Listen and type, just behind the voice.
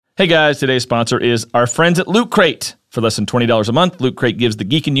Hey guys, today's sponsor is our friends at Loot Crate. For less than $20 a month, Loot Crate gives the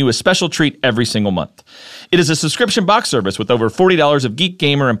geek in you a special treat every single month. It is a subscription box service with over $40 of geek,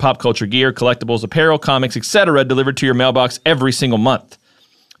 gamer, and pop culture gear, collectibles, apparel, comics, etc. delivered to your mailbox every single month.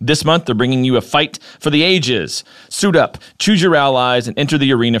 This month, they're bringing you a fight for the ages. Suit up, choose your allies, and enter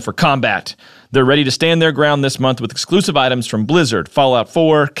the arena for combat. They're ready to stand their ground this month with exclusive items from Blizzard, Fallout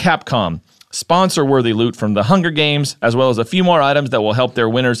 4, Capcom, sponsor-worthy loot from the Hunger Games, as well as a few more items that will help their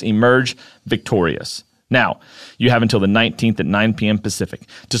winners emerge victorious. Now, you have until the 19th at 9 p.m. Pacific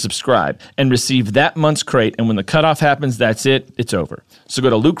to subscribe and receive that month's crate, and when the cutoff happens, that's it. It's over. So go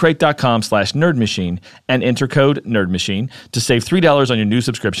to lootcrate.com/nerdmachine and enter code NERDMACHINE to save $3 on your new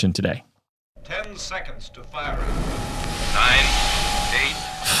subscription today. 10 seconds to fire. 9, 8.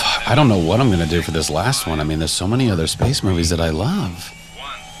 I don't know what I'm going to do for this last one. I mean, there's so many other space movies that I love.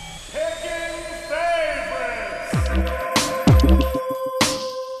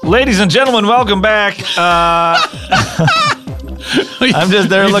 Ladies and gentlemen, welcome back. I'm just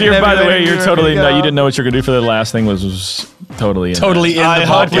there looking at By the way, you're totally no. You didn't know what you're gonna do for the last thing was totally in Totally there. in the I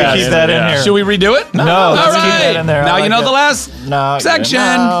hope we podcast. keep that in here. Should we redo it? No, All let's keep right. that in there. I Now like you know it. the last section.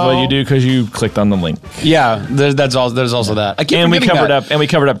 Well, you do because you clicked on the link, Yeah, there's also that. I keep and we forgetting covered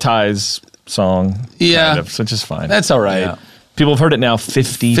that. up Ty's song. Yeah. kind of, which is fine. That's all right. Yeah. People have heard it now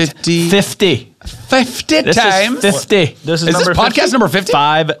 50 50 50. 50 This times. is 50. This Is this number podcast 50? number 50? 50.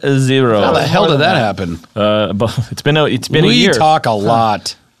 How the hell did that happen? But it's been a We year. talk a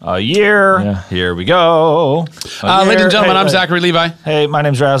lot. A year. Yeah. Here we go. Ladies and gentlemen, Hey, I'm Zachary Levi. Hey, my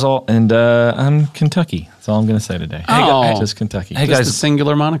name's Razzle. And I'm Kentucky. That's all I'm gonna say today. Oh. Just Kentucky. Hey, Just guys. a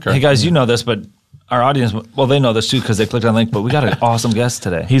singular moniker. Hey, guys, you know this, but our audience, well, they know this too because they clicked on the link, but we got an awesome guest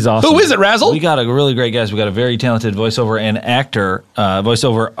today. He's awesome. Who is it, Razzle? We got a really great guest. We got a very talented voiceover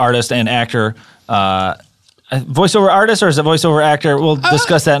artist and actor. Voiceover artist or is it voiceover actor? We'll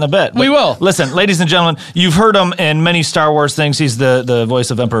discuss that in a bit. we But will. Listen, ladies and gentlemen, you've heard him in many Star Wars things. He's the voice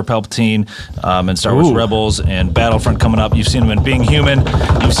of Emperor Palpatine in Star Wars Rebels and Battlefront coming up. You've seen him in Being Human.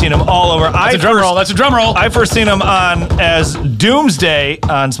 You've seen him all over. That's a drum roll. That's a drum roll. I first seen him on as Doomsday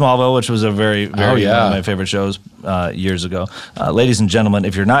on Smallville, which was a very one of my favorite shows years ago. Ladies and gentlemen,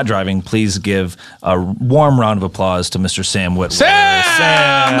 if you're not driving, please give a warm round of applause to Mr. Sam Whitworth.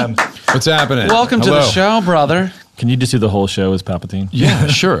 Sam! What's happening? Welcome to the Hello. show, brother. Can you just do the whole show as Palpatine? Yeah,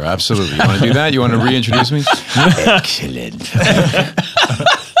 sure, absolutely. You want to do that? You want to reintroduce me? Excellent.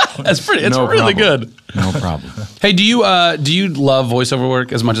 That's pretty. It's No really problem. good. No problem. Hey, do you love voiceover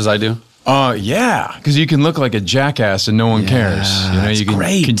work as much as I do? Yeah, because you can look like a jackass and no one cares. You know, it's you can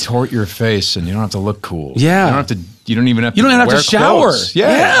great. contort your face and you don't have to look cool. Yeah. you don't have to. You don't even have You to. don't even have to wear shower. clothes.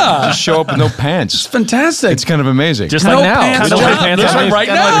 Yeah, Yeah. just show up with no pants. It's fantastic. It's kind of amazing. Just no like now. pants. Kinda like Just pants like underneath. right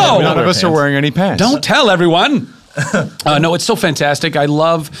Kinda like now. None of us are wearing any pants. Don't tell everyone. No, it's so fantastic. I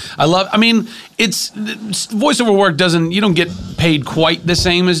love, I mean, it's voiceover work you don't get paid quite the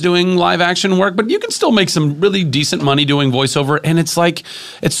same as doing live action work, but you can still make some really decent money doing voiceover. And it's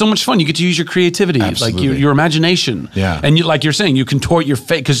so much fun. You get to use your creativity, Absolutely. like your imagination. Yeah. And like you're saying, you contort your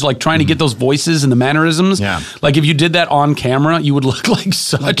face because like trying to get those voices and the mannerisms. Yeah. Like if you did that on camera, you would look like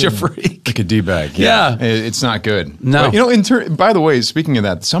such a freak. Like a D-bag. Yeah. It's not good. No. But, you know, by the way, speaking of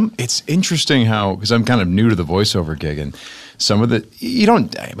that, it's interesting how, because I'm kind of new to the voiceover gig, and some of the,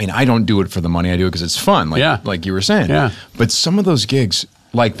 I don't do it for the money. I do it because it's fun, like you were saying. Yeah. But some of those gigs,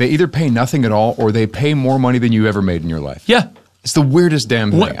 like they either pay nothing at all or they pay more money than you ever made in your life. Yeah. It's the weirdest damn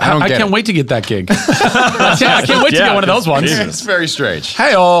thing. I can't wait to get that gig. I can't wait to get one of those ones. It's very strange.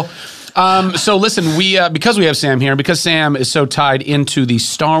 Hey all. So listen, we because we have Sam here, and because Sam is so tied into the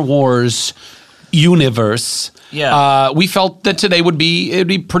Star Wars universe, we felt that today it'd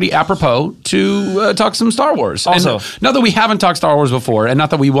be pretty apropos to talk some Star Wars. Also, and not that we haven't talked Star Wars before, and not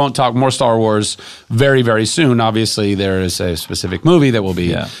that we won't talk more Star Wars very, very soon. Obviously, there is a specific movie that will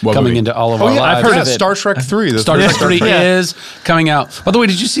be coming into all of our lives. I've heard of it. Star Trek 3. Star Trek 3 is coming out. By the way,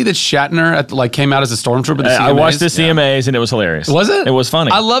 did you see that Shatner came out as a stormtrooper? At the CMAs? I watched the CMAs and it was hilarious. Was it? It was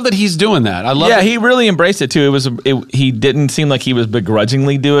funny. I love that he's doing that. I love. Yeah, he really embraced it too. He didn't seem like he was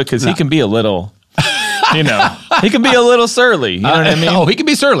begrudgingly do it because he can be a little, he can be a little surly. You know what I mean? Oh, he can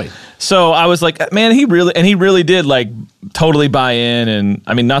be surly. So I was like, man, he really did like totally buy in. And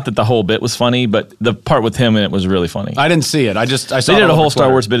I mean, not that the whole bit was funny, but the part with him in it was really funny. I didn't see it. I saw they did it a whole over Star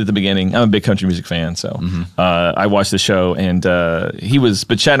Twitter. Wars bit at the beginning. I'm a big country music fan, so I watched the show, and but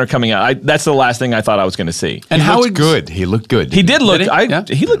Shatner coming out, that's the last thing I thought I was going to see. And He looked good. He looked good. He did look. Did he? Yeah.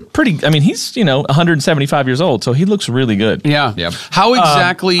 He looked pretty. I mean, he's 175 years old, so he looks really good. Yeah. Yep. How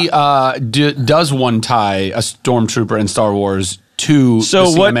exactly does one tie a stormtrooper in Star Wars to the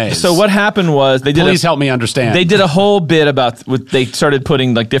CMAs. So what happened was they did. Please help me understand. They did a whole bit about. They started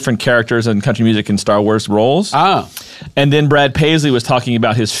putting like different characters in country music and Star Wars roles. And then Brad Paisley was talking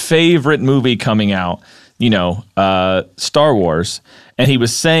about his favorite movie coming out. Star Wars. And he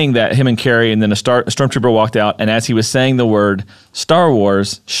was saying that, him and Carrie, and then a stormtrooper walked out, and as he was saying the word Star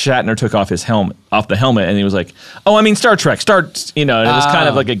Wars, Shatner took off the helmet, and he was like, "Oh, I mean Star Trek, and it was kind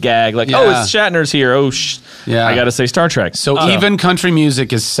of like a gag, like, "Oh, it's Shatner's here. Oh, I got to say Star Trek." So even country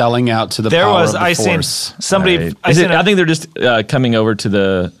music is selling out to the power of the Force. I think they're just coming over to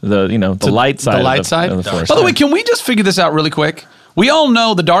the light side. The light side of the Force. By the way, can we just figure this out really quick? We all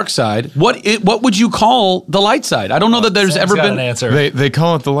know the dark side. What would you call the light side? I don't know that there's ever been an answer. They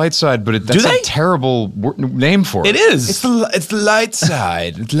call it the light side, but that's a terrible name for it. It is. It's the light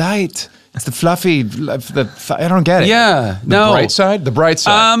side. It's light. It's the fluffy. I don't get it. Yeah. The bright side. The bright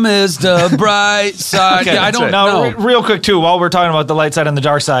side. Is the bright side. Okay, I don't now, know. real quick too, while we're talking about the light side and the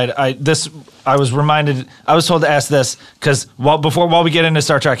dark side, I was told to ask this because while we get into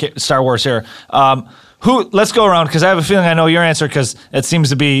Star Wars here. Let's go around because I have a feeling I know your answer because it seems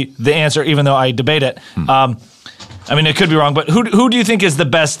to be the answer, even though I debate it. I mean, it could be wrong, but who do you think is the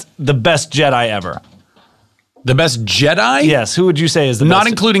best Jedi ever? The best Jedi? Yes. Who would you say is the best? Not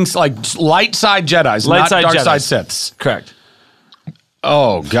including like light side Jedis, not dark side Siths. Correct.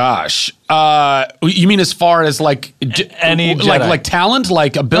 Oh gosh. You mean as far as like any Jedi. like talent,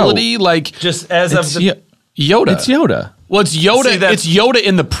 like ability, like just as of Yoda? It's Yoda. Well, it's Yoda. It's Yoda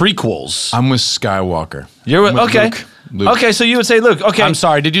in the prequels. I'm with Skywalker. You're with, okay. Luke. Okay, so you would say Luke. Okay. I'm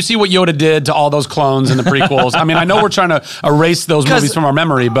sorry. Did you see what Yoda did to all those clones in the prequels? I mean, I know we're trying to erase those movies from our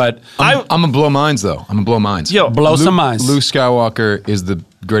memory, but I'm gonna blow minds though. I'm gonna blow minds. Blow some minds. Luke Skywalker is the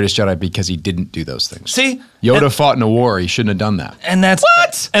greatest Jedi because he didn't do those things. See, Yoda fought in a war. He shouldn't have done that. And that's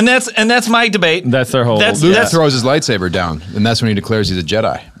what. And that's my debate. That's their whole. Luke throws his lightsaber down, and that's when he declares he's a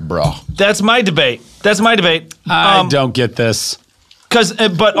Jedi, bro. That's my debate. I don't get this. But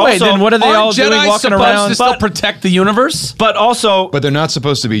wait, also, then what are they all Jedi doing walking supposed around? to still protect the universe? But also, But they're not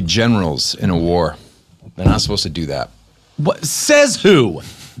supposed to be generals in a war. They're not supposed to do that. What says who?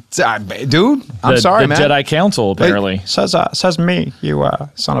 Dude, I'm sorry, the man. Jedi Council apparently Says me, you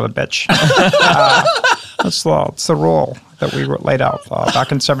son of a bitch. It's the rule that we laid out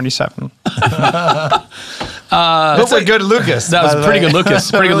back in '77. that's a good Lucas. That was pretty good,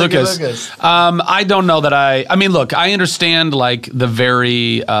 Lucas. Pretty good, Really good Lucas. Lucas. I don't know that I mean, look, I understand like the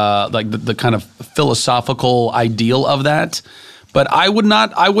very like the kind of philosophical ideal of that, but I would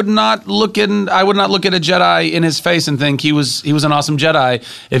not look at a Jedi in his face and think he was an awesome Jedi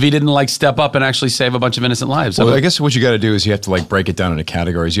if he didn't like step up and actually save a bunch of innocent lives. Well, I guess what you got to do is you have to like break it down into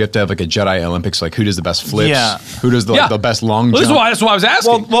categories. You have to have like a Jedi Olympics, like who does the best flips, Yeah. who does the best long Well, jump. that's why I was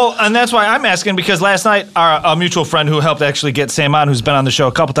asking. Well, and that's why I'm asking because last night our mutual friend who helped actually get Sam on, who's been on the show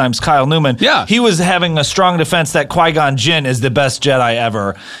a couple times, Kyle Newman. Yeah. He was having a strong defense that Qui-Gon Jinn is the best Jedi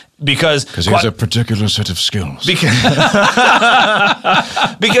ever. Because he has a particular set of skills.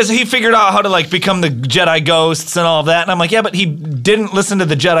 Because he figured out how to like become the Jedi ghosts and all of that. And I'm like, yeah, but he didn't listen to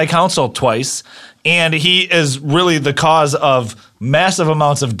the Jedi Council twice. And he is really the cause of massive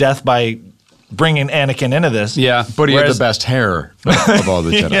amounts of death by bringing Anakin into this. Yeah. But he had the best hair of all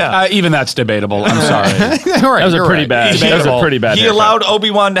the Jedi. Yeah. Even that's debatable. I'm sorry. All right, That was a you're pretty right. bad. That was a pretty bad. He haircut. allowed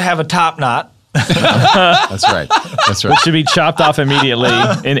Obi-Wan to have a top knot. That's right. That's right. Should be chopped off immediately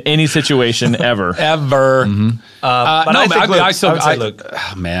in any situation ever. Ever. But I think Luke. I still I would say Luke.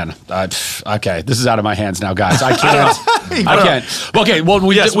 Oh, man. Okay, this is out of my hands now, guys. I can't. I can't. Okay, well,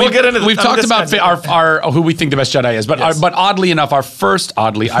 we'll get into we've talked about this our who we think the best Jedi is, but but oddly enough,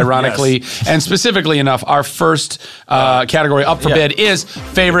 ironically, and specifically enough, our first category up for bid is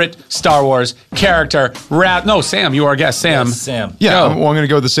favorite Star Wars character. No, Sam, you are our guest. Sam. Yes, Sam. Yeah, Go. I'm going to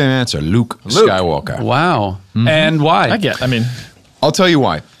go with the same answer. Luke Skywalker. Wow. And why? I mean, I'll tell you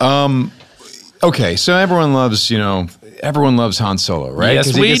why. Okay, so everyone loves Han Solo, right?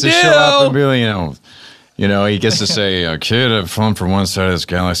 Yes, 'Cause we he gets do. to show up and be like, he gets to say, kid, I've flown from one side of this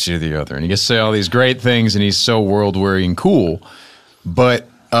galaxy to the other. And he gets to say all these great things, and he's so world-weary and cool. But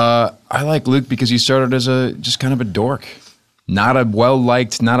I like Luke because he started as just kind of a dork. Not a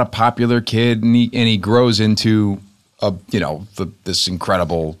well-liked, not a popular kid, and he grows into this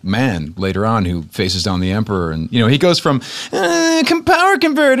incredible man later on who faces down the Emperor. And, he goes from power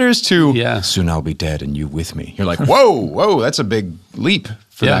converters to soon I'll be dead and you with me. You're like, whoa, that's a big leap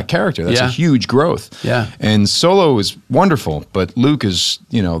for that character. That's a huge growth. Yeah. And Solo is wonderful, but Luke is,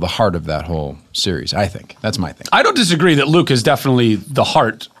 the heart of that whole series, I think. That's my thing. I don't disagree that Luke is definitely the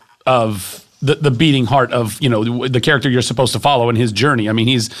heart of the beating heart of, the character you're supposed to follow in his journey. I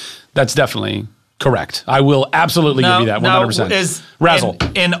mean, that's definitely Correct. I will absolutely give you that 100%. Is Razzle.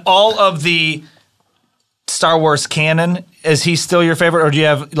 in all of the Star Wars canon, is he still your favorite, or do you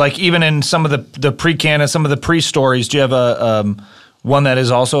have like even in some of the pre-canon, some of the pre-stories, do you have a one that is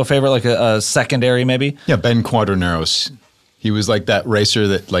also a favorite, like a secondary maybe? Yeah, Ben Quaternaros. He was like that racer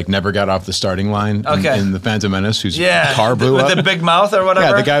that like never got off the starting line in the Phantom Menace, whose car blew up with the big mouth or whatever.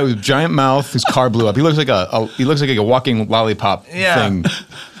 Yeah, the guy with giant mouth, whose car blew up. He looks like a walking lollipop thing.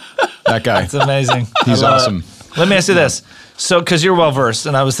 That guy. It's amazing. He's awesome. Let me ask you this. So, because you're well versed,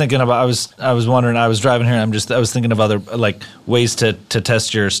 and I was thinking about, I was wondering, I was driving here, and I was thinking of other like ways to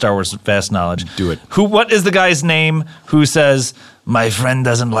test your Star Wars vast knowledge. Do it. What is the guy's name who says, "My friend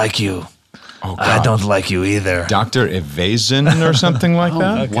doesn't like you"? Oh, God. I don't like you either. Dr. Evasion or something like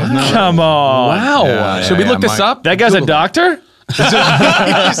that? Okay. Wasn't that Come on. Wow. Yeah, Should we look this up? That guy's a doctor? a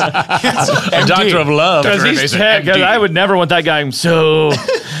Doctor of Love. Because I would never want that guy. So,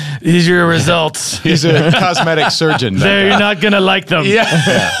 these are your results. He's a cosmetic surgeon. that There, guy. you're not going to like them. Yeah.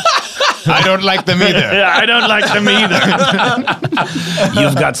 I don't like them either. Yeah, I don't like them either.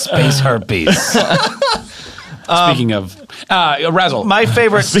 You've got space herpes. Speaking of Razzle. My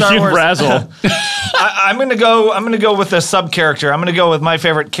favorite Star Speaking Wars. of Razzle. I'm gonna go with a sub character. I'm gonna go with my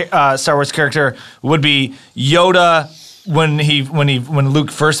favorite Star Wars character would be Yoda when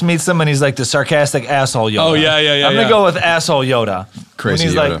Luke first meets him and he's like the sarcastic asshole Yoda. Oh, yeah. I'm gonna go with asshole Yoda. Crazy when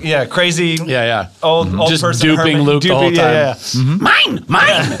he's Yoda. like Yeah, crazy. Mm-hmm. yeah. Old Just person duping hermit. Luke the whole time. Yeah.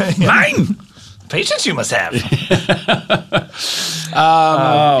 Mine. Patience you must have. You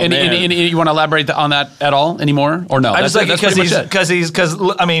want to elaborate on that at all anymore, or no? I just like it pretty much it. because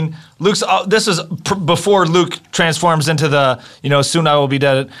I mean Luke's. This is before Luke transforms into the soon I will be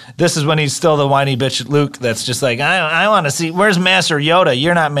dead. This is when he's still the whiny bitch Luke. That's just like I want to see where's Master Yoda.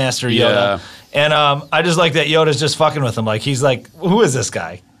 You're not Master Yoda. Yeah. And I just like that Yoda's just fucking with him. Like he's like, who is this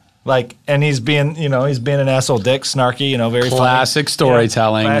guy? Like, and he's being an asshole dick, snarky. Very Classic funny.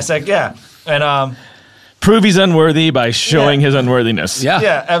 storytelling. Classic, yeah. And Prove he's unworthy by showing his unworthiness. Yeah.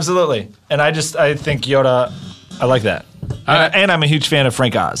 yeah, absolutely. And I think Yoda. I like that. right. And I'm a huge fan of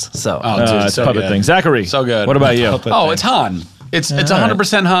Frank Oz. So. Dude, It's so a puppet good. thing. Zachary. So good. What about you? Oh, it's Han. It's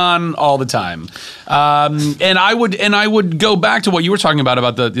 100% Han all the time, and I would go back to what you were talking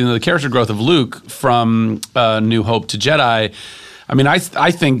about the character growth of Luke from New Hope to Jedi. I mean, I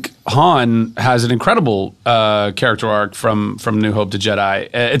think Han has an incredible character arc from New Hope to Jedi.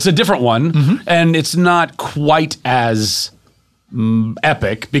 It's a different one, and it's not quite as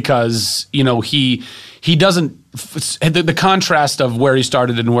epic because he doesn't. The contrast of where he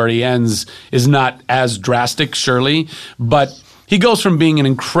started and where he ends is not as drastic, surely, but he goes from being an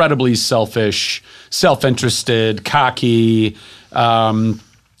incredibly selfish, self-interested, cocky,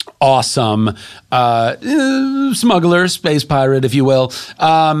 awesome smuggler, space pirate, if you will,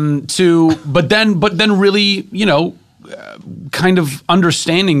 but then really, kind of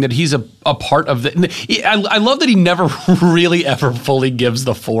understanding that he's a part of the. I love that he never really ever fully gives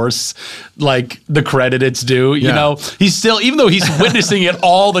the Force like the credit it's due. He's still, even though he's witnessing it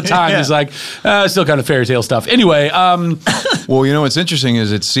all the time, he's like still kind of fairy tale stuff. Anyway, well, what's interesting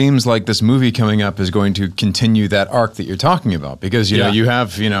is it seems like this movie coming up is going to continue that arc that you're talking about because you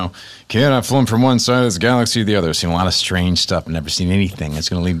have kid, I've flown from one side of this galaxy to the other, seen a lot of strange stuff, never seen anything that's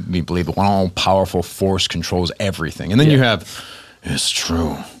going to lead me to believe that one all-powerful force controls everything. And then you have, it's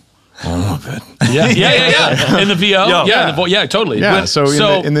true, all of it. Yeah. In the VO, totally. Yeah.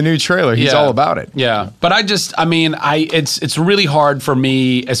 So in the new trailer, he's all about it. Yeah, but it's really hard for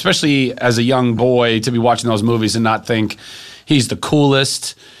me, especially as a young boy, to be watching those movies and not think he's the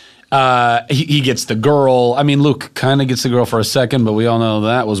coolest. He gets the girl. I mean, Luke kind of gets the girl for a second, but we all know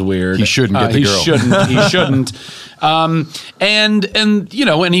that was weird. He shouldn't get the girl. He shouldn't. And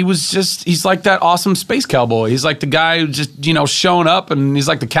he was he's like that awesome space cowboy. He's like the guy who just, showing up, and he's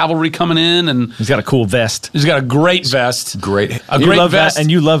like the cavalry coming in, and He's got a cool vest. he's got a great vest. Great. A You great love vest. and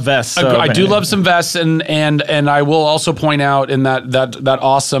you love vests. So, I do love some vests, and I will also point out in that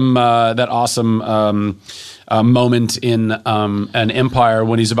awesome moment in an Empire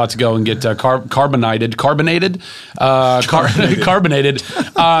when he's about to go and get carbonated.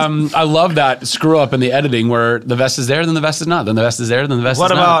 I love that screw up in the editing where the vest is there, then the vest is not, then the vest is there, then the vest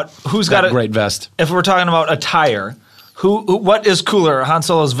What is not. about who's got a great vest? If we're talking about attire, what is cooler, Han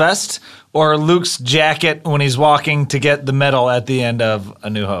Solo's vest or Luke's jacket when he's walking to get the medal at the end of A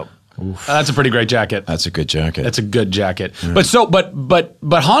New Hope? That's a pretty great jacket. That's a good jacket. That's a good jacket. But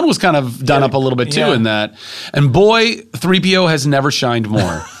Han was kind of done up a little bit too Yeah. in that. And boy, 3PO has never shined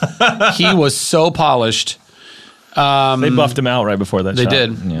more. He was so polished. They buffed him out right before that. They shot.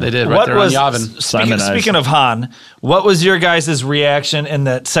 did. Yeah. They did. Right What there was on Yavin. speaking of Han? What was your guys' reaction in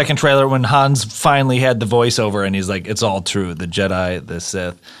that second trailer when Han's finally had the voiceover and he's like, "It's all true. The Jedi, the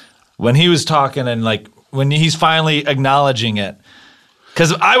Sith." When he was talking and like when he's finally acknowledging it.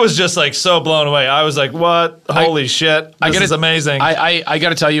 Because I was just like so blown away. I was like, "What? Holy shit! This is amazing!" I got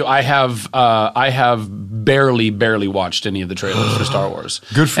to tell you, I have barely watched any of the trailers for Star Wars.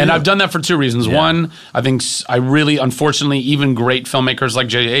 Good for and you. I've done that for two reasons. One, I think I really, unfortunately, even great filmmakers like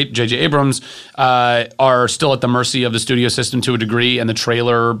J.J. Abrams are still at the mercy of the studio system to a degree and the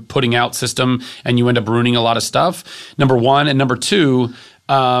trailer putting out system, and you end up ruining a lot of stuff. Number one, and number two,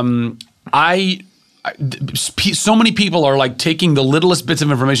 so many people are like taking the littlest bits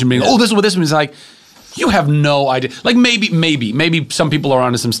of information, being, "Oh, this is what this means." Like, you have no idea. Like maybe some people are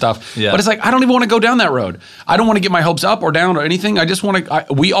onto some stuff, but it's like I don't even want to go down that road. I don't want to get my hopes up or down or anything. I just want to.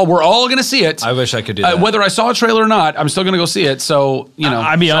 We're all going to see it. I wish I could do that. Whether I saw a trailer or not, I'm still going to go see it. So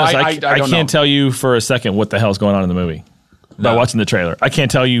I'll be honest. I don't can't tell you for a second what the hell's going on in the movie. By watching the trailer, I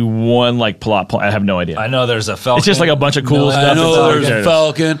can't tell you one plot point. I have no idea. I know there's a Falcon. It's just like a bunch of cool stuff. I know It's there's a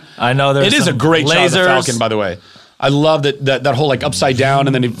Falcon. I know there's. It is a some great shot of the lasers. Falcon, by the way. I love that whole like upside down,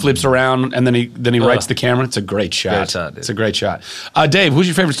 and then he flips around, and then he writes the camera. It's a great shot. Great shot, dude. It's a great shot. Dave, who's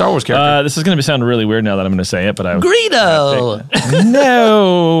your favorite Star Wars character? This is going to sound really weird now that I'm going to say it, but Greedo.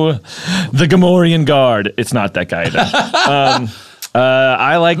 No, the Gamorrean Guard. It's not that guy either.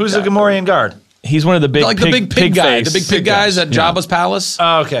 I like. Who's the Gamorrean Guard? He's one of the big, Like the big pig guy, face. the big pig guys at Jabba's palace.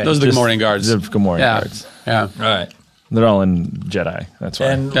 Oh, okay. Those are the Just Gamorrean guards. The Gamorrean Yeah. guards. Yeah. All right. They're all in Jedi. That's right.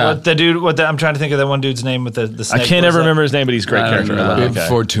 And Yeah. what the dude? I'm trying to think of that one dude's name with the I snake. can't What ever is that? remember his name, but he's a great I don't character. know. I love that Bib guy.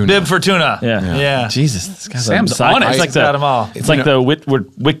 Fortuna. Bib Fortuna. Yeah. Yeah. Jesus, this guy's Sam's a on it. It's like He's got 'em all. It's like the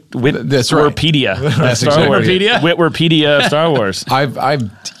That's right. Witwipedia. That's Star Wars. exactly it. Witwipedia of Star Wars. I've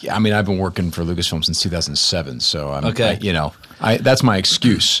been working for Lucasfilm since 2007, so I'm Okay. that's my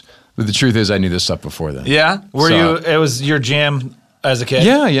excuse. But the truth is, I knew this stuff before then. Yeah. Were So- you? It was your jam as a kid.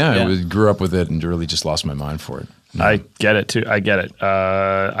 Yeah. I grew up with it and really just lost my mind for it. I get it too. I get it.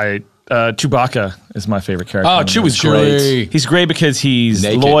 Chewbacca is my favorite character. Oh, Chewie's great. He's great because he's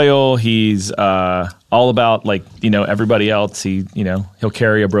Naked. loyal. He's all about everybody else. He'll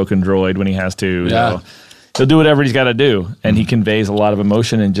carry a broken droid when he has to. Yeah. He'll do whatever he's got to do, and he conveys a lot of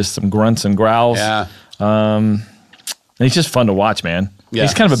emotion and just some grunts and growls. Yeah. And he's just fun to watch, man. Yeah.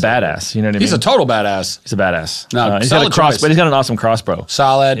 He's kind of a badass. You know what I mean? He's a total badass. He's a badass. No, he's got a solid cross, choice. but he's got an awesome crossbow.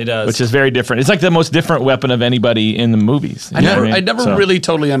 Solid. He does. Which is very different. It's like the most different weapon of anybody in the movies. You know what I never So- really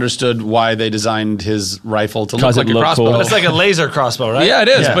totally understood why they desined his rifle to look 'Cause like it a looked crossbow. cool. But it's like a laser crossbow, right? Yeah, it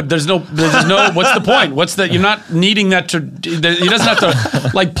is. Yeah. But there's no. What's the point? You're not needing that to. He doesn't have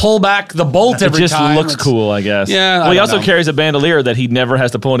to like pull back the bolt It every just time. looks It's- cool, I guess. Yeah, Well, I he don't also know. carries a bandolier that he never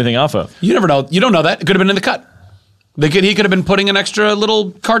has to pull anything off of. You never know. You don't know that. It could have been in the cut. He could have been putting an extra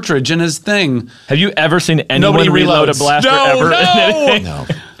little cartridge in his thing. Have you ever seen anyone Nobody reload a reloads. blaster No, ever? no. in anything? No.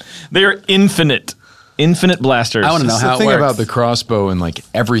 They are infinite blasters. I want to know That's how the it thing works. about the crossbow and like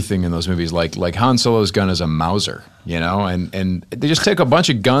everything in those movies, like Han Solo's gun is a Mauser, and they just take a bunch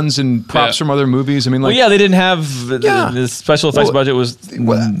of guns and props Yeah. from other movies. I mean, like, Well, yeah, they didn't have the special effects Well, budget was,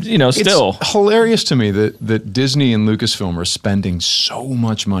 still. It's hilarious to me that Disney and Lucasfilm are spending so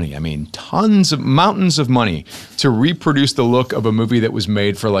much money. I mean, mountains of money to reproduce the look of a movie that was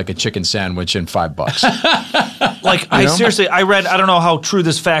made for like a chicken sandwich and $5. Like I seriously, I read. I don't know how true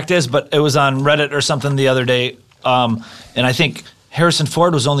this fact is, but it was on Reddit or something the other day, and I think Harrison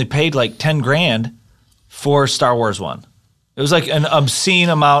Ford was only paid like $10,000 for Star Wars 1. It was like an obscene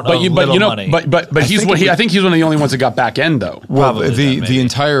amount of money. But I think he's one of the only ones that got back end though. Well, Probably the that, maybe.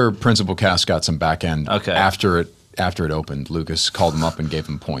 entire principal cast got some back end Okay. after it opened. Lucas called them up and gave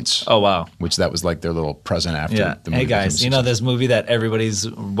them points. Oh wow. Which that was like their little present after Yeah. the movie. Hey guys, became you know successful. this movie that everybody's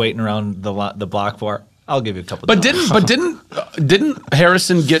waiting around the block for? I'll give you a couple. But dollars. didn't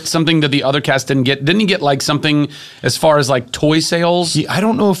Harrison get something that the other cast didn't get? Didn't he get like something as far as like toy sales? I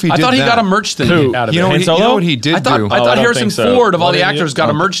don't know if he I did thot he that. got a merch thing Who? out of You it. know, Han you Solo? know what he did I thought do? I don't Harrison think so. Ford of all What the did he actors do? got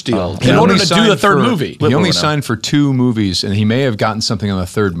a merch deal He in order only to do the signed third for- movie. He only now. signed for 2 movies, and he may have gotten something on the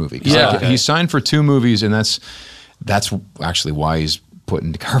third movie. 'Cause, Yeah. like, Okay. he signed for 2 movies, and that's actually why he's put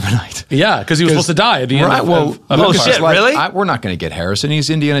into Carbonite. Yeah, because he was supposed to die at the end. Right. Of, Well, of, of Lucas Empire. is like, really? we're not going to get Harrison. He's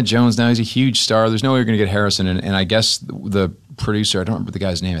Indiana Jones now. He's a huge star. There's no way you're going to get Harrison. And I guess the producer, I don't remember the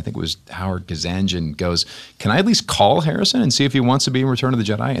guy's name. I think it was Howard Kazanjian. Goes, can I at least call Harrison and see if he wants to be in Return of the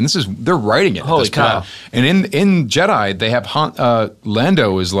Jedi? And they're writing it. Holy at this point. cow. And in Jedi, they have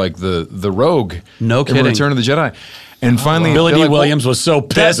Lando is like the rogue. No in kidding. Return of the Jedi. And finally, Billy they're D. like, Williams was so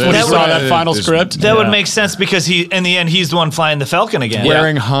pissed when he that saw would- that final script. That would make sense because in the end, he's the one flying the Falcon again.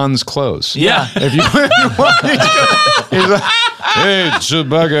 wearing Han's clothes. Yeah. If you, he's like, hey,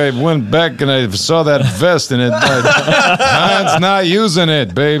 Chewbacca, I went back and I saw that vest and Han's not using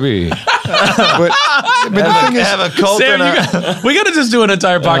it, baby. But the thing is, have a cult Sam, and we got to just do an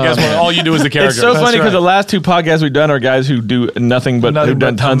entire podcast where all you do is the character. It's so funny because right. the last 2 podcasts we've done are guys who do nothing but Nothing who've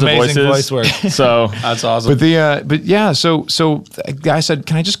done but tons of amazing voices. voice work. So That's awesome. but yeah, so the guy said,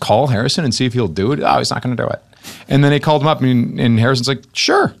 can I just call Harrison and see if he'll do it? Oh, he's not going to do it. And then they called him up and Harrison's like,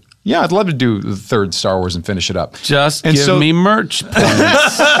 sure. Yeah, I'd love to do the 3rd Star Wars and finish it up. Just And give so- me merch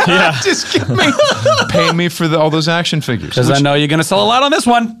points. Just give me, pay me for all those action figures. Because I know you're going to sell a lot on this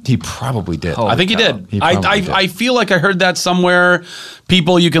one. He probably did. I think he did. He probably did. I feel like I heard that somewhere.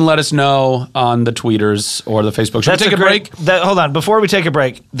 People, you can let us know on the tweeters or the Facebook. Should we take a break? Hold on. Before we take a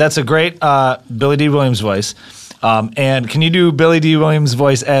break, that's a great Billy D. Williams voice. And can you do Billy D. Williams'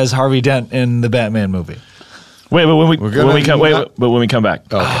 voice as Harvey Dent in the Batman movie? wait, but when we come back.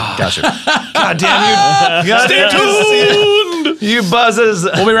 Okay, gotcha. God damn you! Stay tuned. You buzzes.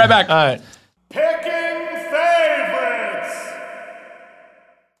 We'll be right back. All right. Picking favorites.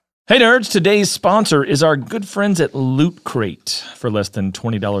 Hey nerds, today's sponsor is our good friends at Loot Crate. For less than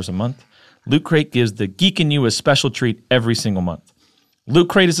 $20 a month, Loot Crate gives the geek in you a special treat every single month. Loot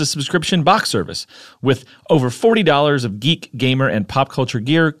Crate is a subscription box service with over $40 of geek, gamer, and pop culture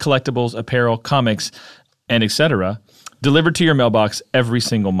gear, collectibles, apparel, comics, and etc. delivered to your mailbox every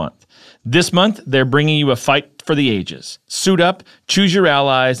single month. This month, they're bringing you a fight for the ages. Suit up, choose your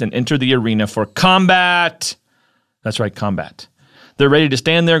allies, and enter the arena for combat. That's right, combat. They're ready to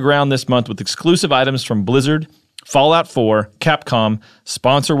stand their ground this month with exclusive items from Blizzard, Fallout 4, Capcom,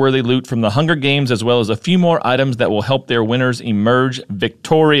 sponsor-worthy loot from the Hunger Games, as well as a few more items that will help their winners emerge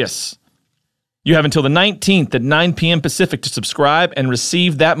victorious. You have until the 19th at 9 p.m. Pacific to subscribe and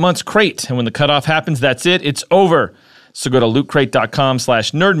receive that month's crate. And when the cutoff happens, that's it. It's over. So go to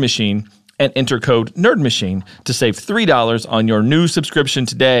lootcrate.com/nerdmachine and enter code NERDMACHINE to save $3 on your new subscription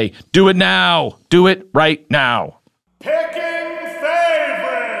today. Do it now. Do it right now. Picking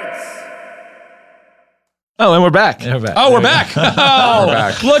favorites. Oh, and we're back. Oh, we're back.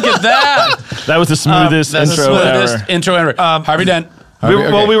 Oh, look at that. That was the smoothest That's intro the smoothest ever. intro ever. Harvey Dent.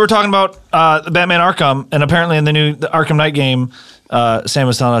 Well, we were talking about Batman Arkham, and apparently in the Arkham Knight game, Sam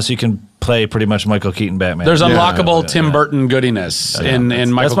was telling us you can play pretty much Michael Keaton Batman. There's unlockable Tim Burton goodiness in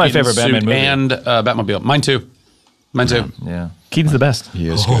Michael my Keaton's favorite Batman suit movie. and Batmobile. Mine too. Yeah. Keaton's the best. He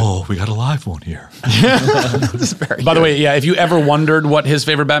is good. we got a live one here. By the way, yeah, if you ever wondered what his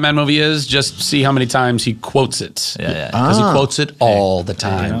favorite Batman movie is, just see how many times he quotes it. Yeah. Because he quotes it all the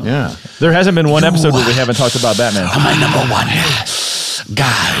time. Yeah. There hasn't been one episode where we haven't talked about Batman. My number one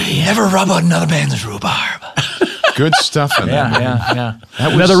guy. Never rub on another man's rhubarb. Good stuff in there. Yeah.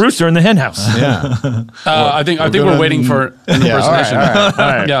 Another rooster in the hen house. Yeah. I think we're waiting for an Yeah, all right, impersonation. all right. All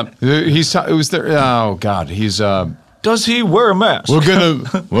right. Yeah. He's it was there. Oh God, he's. Does he wear a mask? We're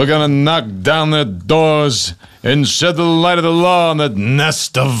gonna knock down their doors and shed the light of the law on that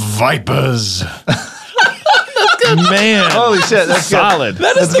nest of vipers. Man. Holy shit, that's solid.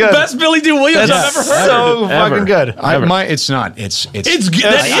 That is That's the good. best Billy D. Williams I've ever heard. So Ever. fucking good. It's not. It's It's good.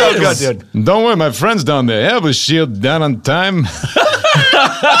 That's That so is. good, dude. Don't worry, my friends down there have a shield down on time. It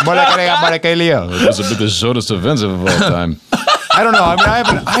was a bit the shortest offensive of all time. I don't know. I mean,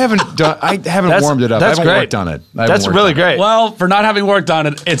 I haven't warmed it up. I That's haven't great. worked on it. That's really great. Well, for not having worked on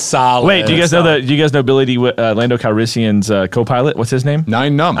it, it's solid. Wait, do you guys know that? Do you guys know Billy D. Lando Calrissian's co-pilot? What's his name?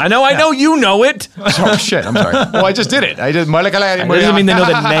 Nine numb. I know you know it. Oh shit! I'm sorry. Well, I just did it. I did. That doesn't mean they know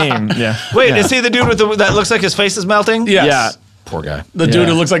the name. Yeah. Wait, is he the dude with that looks like his face is melting? Yes. Yeah. Poor guy. The dude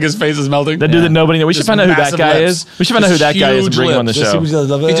who looks like his face is melting. That dude that nobody knows. We should Just find out who that massive guy lips. is. We should find out who that guy is and Huge bring him on the lips. show. He's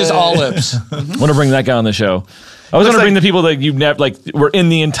just all lips. I want to bring that guy on the show. I was going to bring the people that you've never, like, were in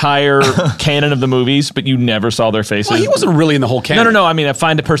the entire canon of the movies, but you never saw their faces. Well, he wasn't really in the whole canon. No. I mean, I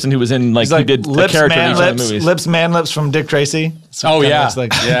find a person who was in, like, He's like who did the lips, character in man each of the lips, movies. lips, man lips from Dick Tracy. So Oh kinda yeah. looks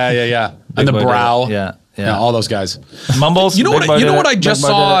like yeah. And the Boy did brow. it. Yeah. All those guys. Mumbles. You know Big what? Boy You know did what it. I just Big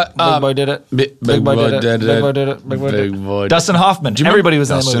Boy saw. did it. Big Boy did it. Big Boy did it. Big Boy did it. Big Boy did it. Dustin Hoffman. Everybody was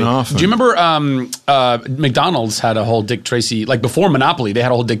in the Dustin movie. Hoffman. Do you remember McDonald's had a whole Dick Tracy, like before Monopoly, they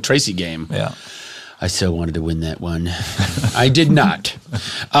had a whole Dick Tracy game. Yeah. I so wanted to win that one. I did not.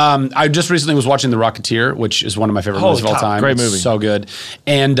 I just recently was watching The Rocketeer, which is one of my favorite movies of all time. Great It's movie. so good.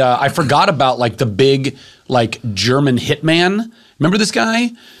 And I forgot about like the big like German hitman. Remember this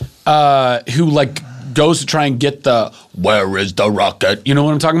guy who like goes to try and get the where is the rocket? You know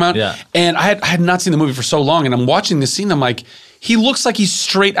what I'm talking about? Yeah. And I had not seen the movie for so long, and I'm watching this scene. I'm like, he looks like he's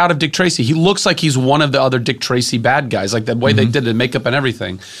straight out of Dick Tracy. He looks like he's one of the other Dick Tracy bad guys, like the way they did the makeup and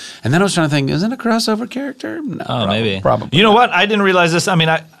everything. And then I was trying to think, isn't it a crossover character? No, maybe. Probably. You know what? I didn't realize this. I mean,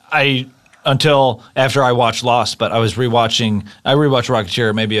 I until after I watched Lost, but I was rewatching. I rewatched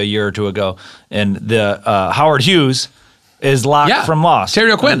Rocketeer maybe a year or two ago, and the Howard Hughes is Locke from Lost.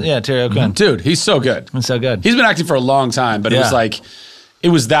 Terry O'Quinn. Terry O'Quinn. Dude, he's so good. He's so good. He's been acting for a long time, but it was like, it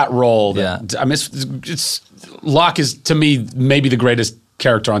was that role. That, I mean, it's Locke is, to me, maybe the greatest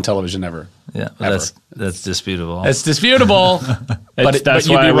character on television ever. Yeah, ever. That's disputable. It's disputable, but you'd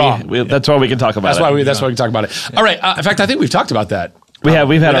be wrong. That's why we can talk about that's it. Why we can talk about it. All right. In fact, I think we've talked about that.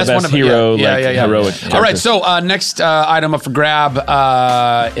 We've had our best hero, heroic. All right, so next item up for grab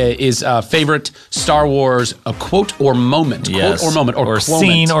is favorite Star Wars quote or moment, yes. quote or moment, or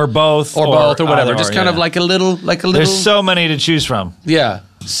scene, or both, or whatever. Just kind of like a little. There's so many to choose from. Yeah,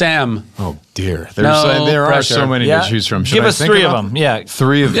 Sam. Oh dear, there pressure. are so many to choose from. Give us three of them. Yeah,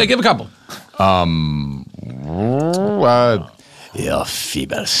 three of them. Yeah, give a couple. Your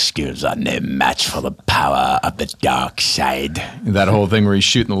feeble skills are no match for the power of the dark side. That whole thing where he's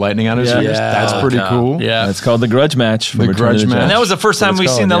shooting the lightning out of his ears. That's pretty cool. Yeah, it's called the Grudge Match. From The Grudge Match. And that was the first time we've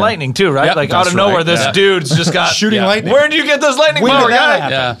seen the lightning too, right? Yep, like out of nowhere, this dude's just got shooting lightning. Where did you get this lightning When power, did that guy?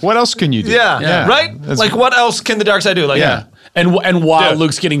 happen? Yeah. What else can you do? Yeah, right. Like what else can the dark side do? Like, yeah. And while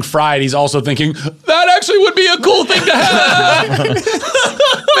Luke's getting fried, he's also thinking, that actually would be a cool thing to have.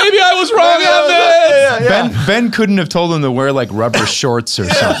 Maybe I was wrong on this. Ben couldn't have told him to wear like rubber shorts or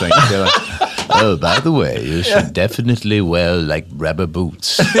something. They're like, Oh, by the way, you should definitely wear like rubber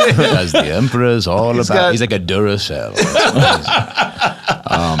boots because the Emperor is all he's like a Duracell.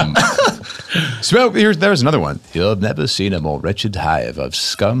 So there's another one. You've never seen a more wretched hive of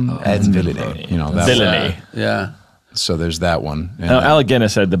scum and villainy. You know, that Villainy. Yeah. So there's that one. And No, Alec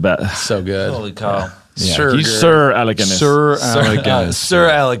Guinness had the best. So good. Holy cow. Sir Alec Guinness. Sir Alec Guinness. Sir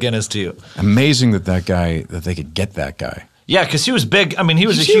Alec Guinness to you. Amazing that they could get that guy. Yeah, because he was big. I mean, he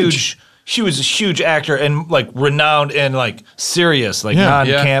was a huge actor and like renowned and like serious, like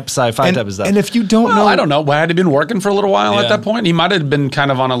non-camp sci-fi type of stuff. And if you don't know, I don't know. Had he been working for a little while at that point? He might have been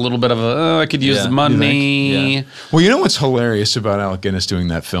kind of on a little bit of I could use the money. Yeah. Well, you know what's hilarious about Alec Guinness doing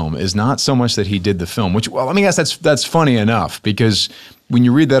that film is not so much that he did the film, which, well, I mean, yes, that's funny enough because when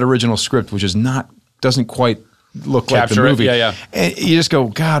you read that original script, which doesn't quite look Capture like the movie, it. and you just go,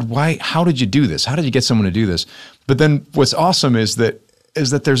 God, why? How did you do this? How did you get someone to do this? But then what's awesome is that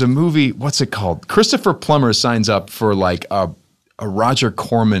there's a movie, what's it called? Christopher Plummer signs up for like a Roger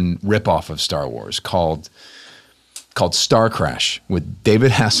Corman ripoff of Star Wars called Star Crash with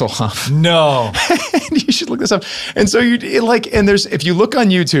David Hasselhoff. No. And you should look this up. And so if you look on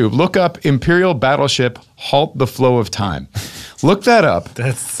YouTube, look up Imperial Battleship Halt the Flow of Time. Look that up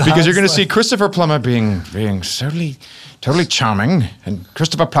because you're going to see Christopher Plummer being totally charming and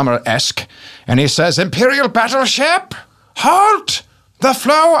Christopher Plummer-esque. And he says, Imperial Battleship, halt the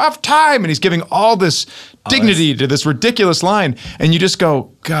flow of time. And he's giving all this dignity to this ridiculous line. And you just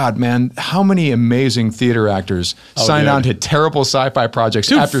go, God, man, how many amazing theater actors signed on to terrible sci-fi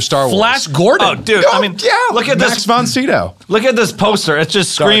projects after Star Wars? Flash Gordon. Oh, dude. I mean, look at Max this. von Sydow. Look at this poster. It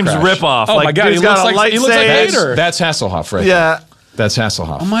just screams Crash. ripoff. Oh, my God. Dude's He looks got a like lightsaber. Vader. That's Hasselhoff, right? Yeah. That's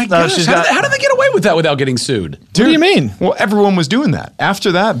Hasselhoff. Oh my No, gosh. she's How got- did they get away with that without getting sued? Dude, What do you mean? Well, everyone was doing that.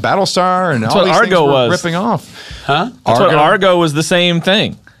 After that, Battlestar and all what these Argo things were was. ripping off. Huh? That's what Argo was the same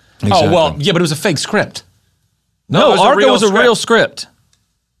thing. Exactly. Oh, well, yeah, but it was a fake script. No, it was a Argo real was a real script.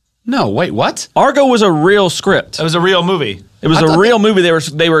 No, wait, what? Argo was a real script. It was a real movie. It was a real movie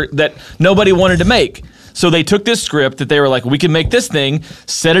they were that nobody wanted to make. So they took this script that they were like, we can make this thing,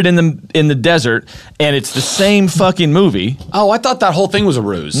 set it in the desert, and it's the same fucking movie. Oh, I thought that whole thing was a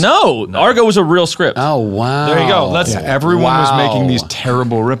ruse. No, Argo was a real script. Oh, wow. There you go. Everyone was making these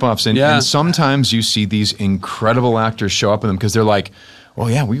terrible ripoffs. Yeah. And sometimes you see these incredible actors show up in them because they're like, well,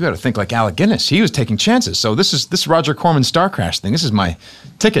 yeah, we got to think like Alec Guinness. He was taking chances. So this Roger Corman Star Crash thing. This is my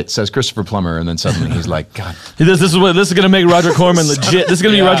ticket, says Christopher Plummer. And then suddenly he's like, God This is going to make Roger Corman legit. This is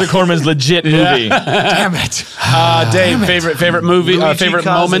going to be Roger Corman's legit movie. damn it. Dave, favorite movie, Luigi favorite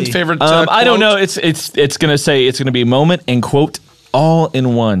Cozzi. moment, favorite I don't quote? know. It's going to be moment and quote all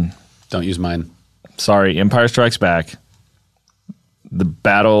in one. Don't use mine. Sorry, Empire Strikes Back. The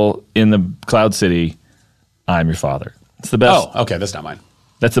battle in the Cloud City. I'm your father. It's the best. Oh, okay, that's not mine.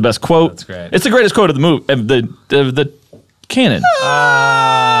 That's the best quote. That's great. It's the greatest quote of the movie of the canon.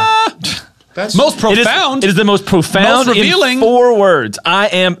 Most profound. It is the most profound, Most revealing. in 4 words.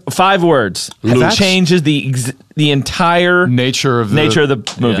 5 words. That's- Changes the entire Nature of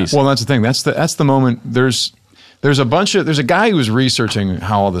the movies. Well, that's the thing. That's the moment. There's There's a guy who was researching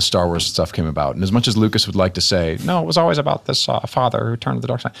how all this Star Wars stuff came about. And as much as Lucas would like to say, no, it was always about this father who turned to the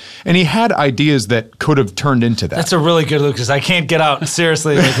dark side. And he had ideas that could have turned into that. That's a really good Lucas. I can't get out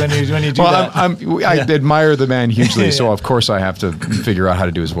seriously like, when you do that. I admire the man hugely, so of course I have to figure out how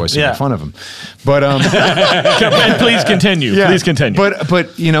to do his voice and make fun of him. But and please continue. Yeah, please continue.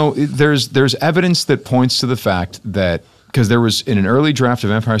 But you know, there's evidence that points to the fact that because there was in an early draft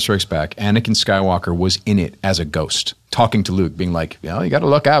of Empire Strikes Back, Anakin Skywalker was in it as a ghost, talking to Luke, being like, you know, you got to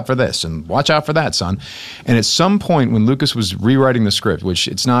look out for this and watch out for that, son. And at some point when Lucas was rewriting the script, which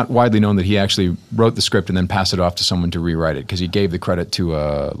it's not widely known that he actually wrote the script and then passed it off to someone to rewrite it, because he gave the credit to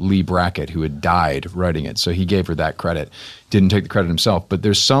Lee Brackett, who had died writing it. So he gave her that credit, didn't take the credit himself. But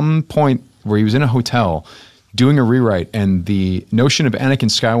there's some point where he was in a hotel doing a rewrite, and the notion of Anakin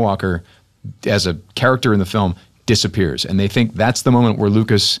Skywalker as a character in the film disappears. And they think that's the moment where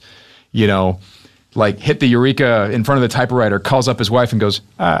Lucas, you know, like hit the eureka in front of the typewriter, calls up his wife and goes,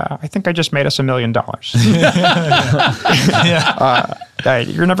 I think I just made us $1 million.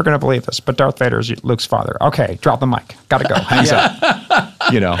 You're never going to believe this, but Darth Vader is Luke's father. Okay, drop the mic. Got to go. Hangs up.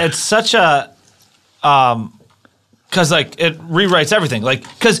 You know, it's such a because like it rewrites everything. Like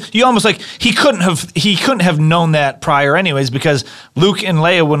because you almost like he couldn't have known that prior anyways, because Luke and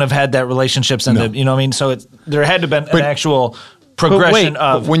Leia wouldn't have had that relationships and you know what I mean. So there had to have been an actual progression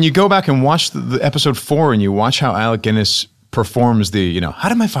of. But when you go back and watch the episode 4 and you watch how Alec Guinness performs the, you know, how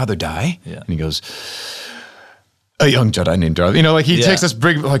did my father die? Yeah. And he goes, a young Jedi named Darth. You know, like he takes this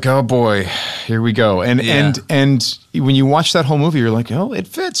big, like, oh boy, here we go. And when you watch that whole movie, you're like, oh, it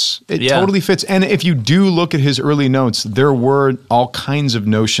fits. It totally fits. And if you do look at his early notes, there were all kinds of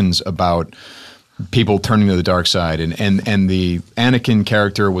notions about people turning to the dark side, and the Anakin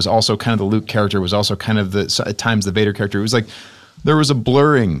character was also kind of the Luke character, was also kind of at times the Vader character. It was like there was a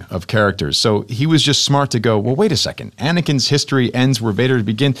blurring of characters. So he was just smart to go, well, wait a second. Anakin's history ends where Vader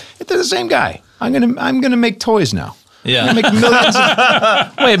begins. They're the same guy. I'm gonna make toys now. Yeah. I'm gonna make millions.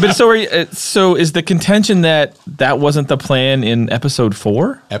 Wait, but so is the contention that wasn't the plan in Episode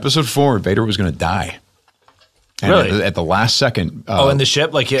 4? Episode 4, Vader was gonna die. And really? At the last second. In the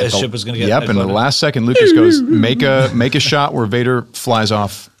ship? Like his ship was going to get Yep, and the last second, Lucas goes, make a shot where Vader flies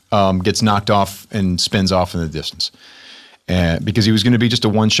off, gets knocked off, and spins off in the distance. Because he was going to be just a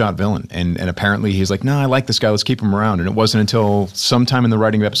one-shot villain. And apparently he's like, no, I like this guy, let's keep him around. And it wasn't until sometime in the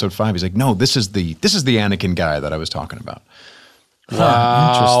writing of Episode 5, he's like, no, this is the Anakin guy that I was talking about.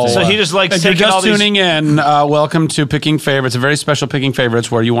 Wow. So he just likes if you're taking all just tuning in, welcome to Picking Favorites, a very special Picking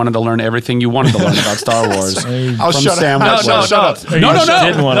Favorites where you wanted to learn everying you wanted to learn about Star Wars. I'll shut Sam up. Witwer. Shut up.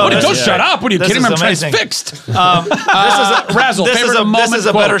 Don't shut up. What are you kidding me? I'm trying to fixed. Razzle, this is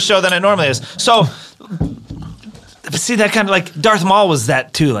a better show than it normally is. So, see, that kind of like Darth Maul was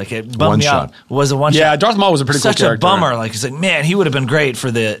that too. Like it bummed me out. Was a one shot. Yeah, Darth Maul was a pretty cool character. Such a bummer. Like it's like, man, he would have been great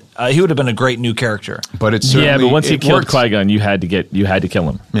for the. He would have been a great new character. But it's certainly, but once he killed worked. Qui-Gon, you had to kill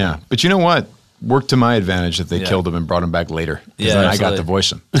him. Yeah, but you know what? Worked to my advantage that they killed him and brought him back later. Yeah, then I got to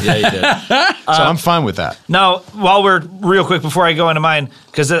voice him. Yeah, you did. So I'm fine with that. Now, while we're real quick before I go into mine,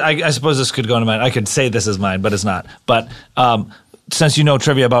 because I suppose this could go into mine. I could say this is mine, but it's not. But since you know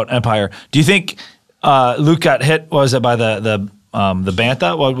trivia about Empire, do you think Luke got hit? Was it by the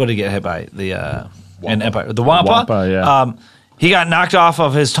Bantha? What did he get hit by? In Empire, the Wampa. Wampa, yeah. He got knocked off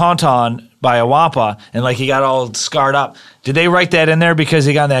of his Tauntaun by a Wampa, and like he got all scarred up. Did they write that in there because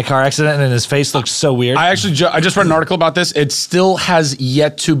he got in that car accident and his face looked so weird? I actually I just read an article about this. It still has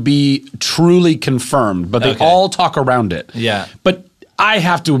yet to be truly confirmed, but they all talk around it. Yeah. But I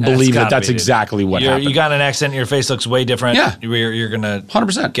have to believe that's exactly what happened. You got an accident, your face looks way different. Yeah. You're going to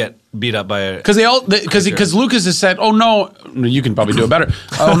 100% get beat up by a... Because Lucas has said, oh no, you can probably do it better.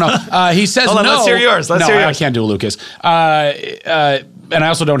 Oh no. He says Hold on, no. let's hear yours. I can't do a Lucas. And I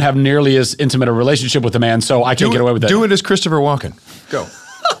also don't have nearly as intimate a relationship with the man, so I can't get away with that. Do it as Christopher Walken. Go.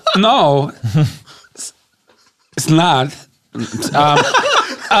 No. It's not.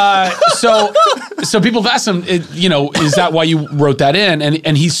 So people have asked him, is that why you wrote that in?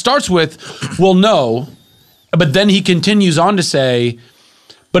 And he starts with, well, no. But then he continues on to say,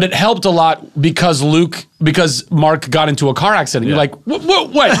 but it helped a lot because Mark got into a car accident. You're like,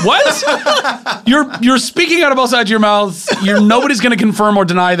 wait, what? You're speaking out of both sides of your mouth. Nobody's going to confirm or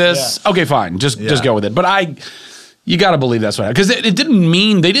deny this. Yeah. Okay, fine. Just go with it. But you got to believe that's what happened. Because it didn't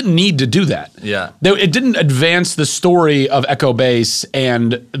mean they didn't need to do that. Yeah. It didn't advance the story of Echo Base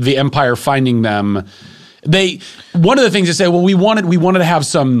and the Empire finding them. One of the things they say, well, we wanted to have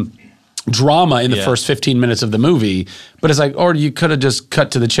some drama in the first 15 minutes of the movie, but it's like, or you could have just cut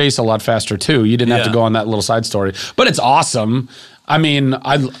to the chase a lot faster too. You didn't have to go on that little side story. But it's awesome. I mean,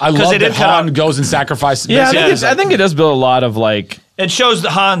 I love they did that cut Han out- goes and sacrifices. Yeah, I think it does build a lot of like It shows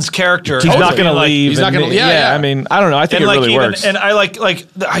Han's character. he's not going to Like, leave. he's not and- gonna- yeah. I mean, I don't know. I think And it like really even, works. and I like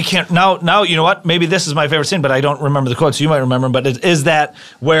I can't now. You know what? Maybe this is my favorite scene, but I don't remember the quote. So you might remember. But it is that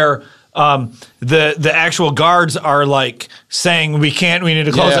where the actual guards are like saying we need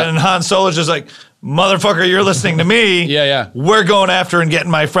to close Yeah. it, and Han Solo's just like, motherfucker, you're listening to me. Yeah. We're going after and getting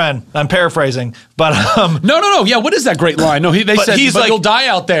my friend. I'm paraphrasing, but No. Yeah, what is that great line? No, they But said, he's but like- you'll die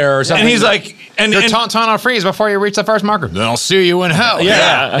out there or something. and he's like, and You're tauntaun on freeze before you reach the first marker. Then I'll see you in hell.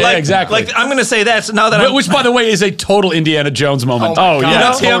 yeah, like, exactly. Like I'm gonna say that's now that I'm, Which, by the way, is a total Indiana Jones moment. Oh, my God.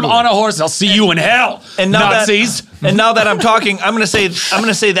 That's him Totally. on a horse. I'll see you in hell, And now Nazis. and now that I'm talking, I'm gonna say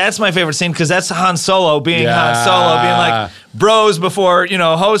that's my favorite scene because that's Han Solo being Han Solo, being like bros before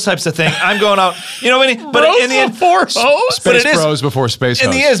hoes types of thing. I'm going out, you know what I mean? But in the end, Force. but Space it is Bros before Space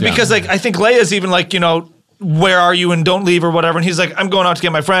in the Hosts. end because like I think Leia's even like where are you and don't leave or whatever, and he's like I'm going out to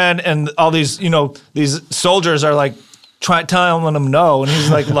get my friend, and all these these soldiers are like telling him no, and he's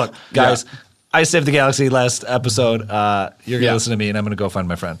like look guys. I saved the galaxy last episode. You're gonna listen to me, and I'm gonna go find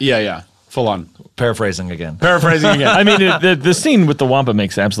my friend. Yeah. Full on. Paraphrasing again. Paraphrasing again. I mean, the scene with the Wampa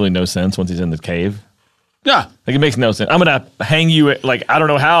makes absolutely no sense once he's in the cave. Yeah. Like it makes no sense. I'm gonna hang you. Like I don't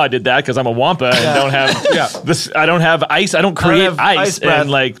know how I did that because I'm a Wampa and don't have this. I don't have ice. I don't create have ice. ice breath. And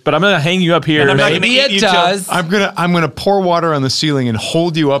like, but I'm gonna hang you up here. And I'm not gonna Maybe eat it you till- does. I'm gonna pour water on the ceiling and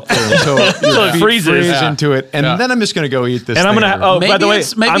hold you up there until Until it feet freezes. freeze Yeah. into it, and then I'm just gonna go eat this. And I'm thing gonna. over. Oh, by Maybe the way,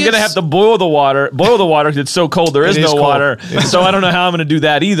 it's- maybe I'm gonna it's- have to boil the water. Boil the water because it's so cold. There is It is no cold. water. So I don't know how I'm gonna do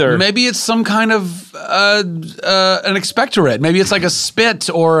that either. Maybe it's some kind of an expectorate. Maybe it's like a spit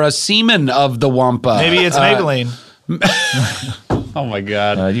or a semen of the Wampa. Maybe it's Maybelline. Oh my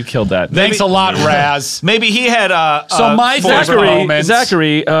God. You killed that. Thanks a lot, Raz. Maybe he had So my force favorite moment. moments-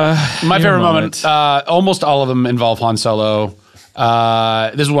 Zachary. My your favorite moment. Almost all of them involve Han Solo.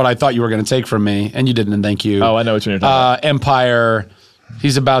 This is what I thought you were going to take from me, and you didn't. And thank you. Oh, I know what you're talking about. Empire.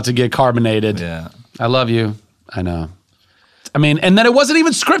 He's about to get carbonated. Yeah. I love you. I know. I mean, and then it wasn't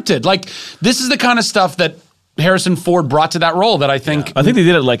even scripted. Like this is the kind of stuff that Harrison Ford brought to that role that I think. I think they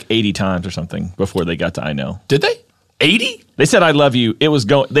did it like 80 times or something before they got to I Know. Did they? 80? They said I love you. It was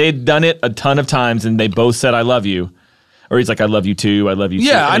going. They had done it a ton of times, and they both said I love you. Or he's like, I love you too. I love you.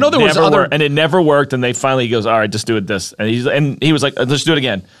 Yeah, too. I And know it there was never other- worked, and it never worked. And they finally goes, all right, just do it this. And he was like, let's do it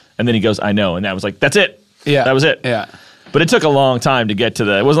again. And then he goes, I know. And that was like, that's it. Yeah. that was it. Yeah. But it took a long time to get to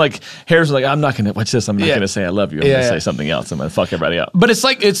the. It was like Harris was like, I'm not gonna watch this. I'm not Yeah. gonna say I love you. I'm Yeah, gonna yeah. say something else. I'm gonna fuck everybody up. But it's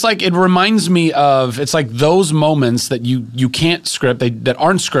like it reminds me of it's like those moments that you can't script that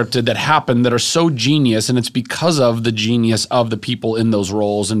aren't scripted that happen that are so genius, and it's because of the genius of the people in those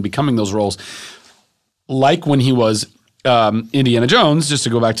roles and becoming those roles. Like when he was Indiana Jones, just to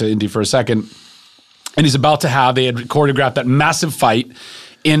go back to Indy for a second, and he's about to they had choreographed that massive fight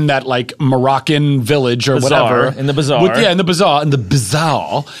in that like Moroccan village or Bazaar, whatever. in the bazaar. In the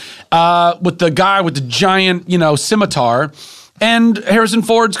bazaar, with the guy with the giant, scimitar. And Harrison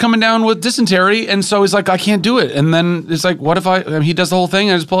Ford's coming down with dysentery, and so he's like, I can't do it. And then it's like, what if he does the whole thing,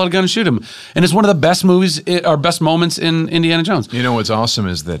 and I just pull out a gun and shoot him? And it's one of the best best moments in Indiana Jones. You know what's awesome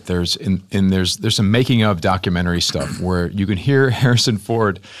is that there's some making of documentary stuff where you can hear Harrison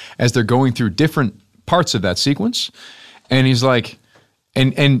Ford as they're going through different parts of that sequence, and he's like,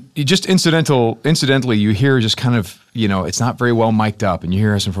 and you just incidentally you hear just kind of it's not very well mic'd up, and you hear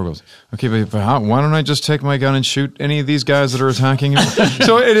Harrison Ford goes, okay, but why don't I just take my gun and shoot any of these guys that are attacking him?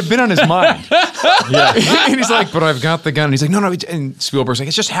 So it had been on his mind. Yeah, and he's like, but I've got the gun. And he's like, no. And Spielberg's like,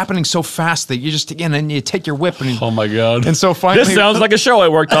 it's just happening so fast that you just and then you take your whip and Oh my God! and so finally This sounds like a show I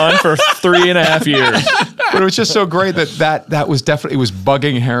worked on for 3.5 years. But it was just so great that was definitely, it was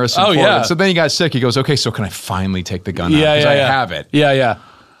bugging Harrison Ford. yeah. And so then he got sick. He goes, okay, so can I finally take the gun out? Yeah, 'Cause yeah, I yeah. have it. Yeah.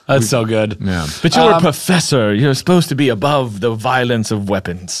 That's so good. Yeah. But you're a professor. You're supposed to be above the violence of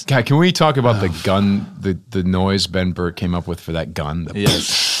weapons. God, can we talk about the gun, the noise Ben Burt came up with for that gun?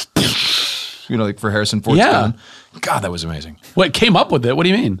 Yes. Like for Harrison Ford's Yeah. gun. God, that was amazing. What came up with it? What do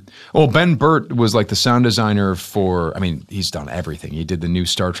you mean? Well, Ben Burt was like the sound designer for, he's done everything. He did the new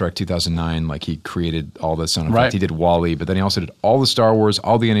Star Trek 2009, like he created all the sound effects. Right. He did WALL-E, but then he also did all the Star Wars,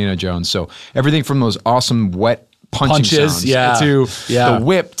 all the Indiana Jones. So everything from those awesome wet punches, sounds to the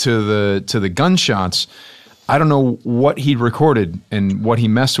whip to the gunshots. I don't know what he recorded and what he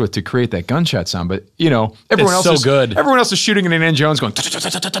messed with to create that gunshot sound, but everyone It's else so is good. Everyone else is shooting and Indiana Jones going,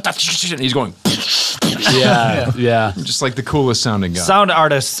 and he's going, Yeah. just like the coolest sounding gun. Sound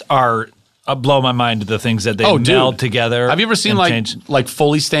artists are blow my mind the things that they dude. meld together. Have you ever seen and like change. like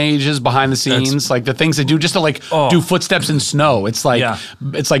Foley stages behind the scenes, like the things they do just to like do footsteps in snow? It's like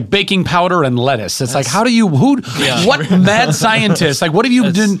it's like baking powder and lettuce. It's like how do you what mad scientist like what have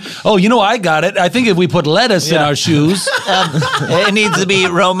you done? Oh, you know I got it. I think if we put lettuce in our shoes, It needs to be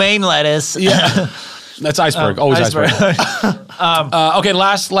romaine lettuce. that's iceberg. Always iceberg. Okay,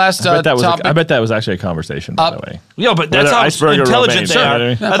 last I bet that was actually a conversation, by the way. Yeah, but that's Whether how iceberg or intelligent they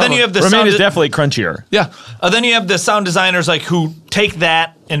romaine. are. Sure. And then you have the Romaine sound is definitely crunchier. Yeah. then you have the sound designers like who take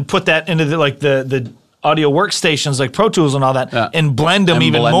that and put that into the audio workstations like Pro Tools and all that and blend them And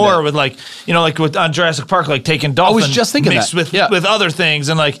even blend more it. with like like with on Jurassic Park like taking dolphin just thinking mixed that. with other things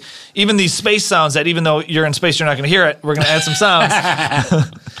and like even these space sounds that even though you're in space you're not going to hear it, we're going to add some sounds.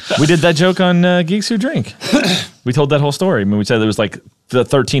 We did that joke on Geeks Who Drink. We told that whole story. I mean, we said there was like the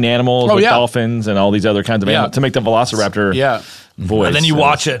 13 animals with dolphins and all these other kinds of animals to make the Velociraptor voice. And then you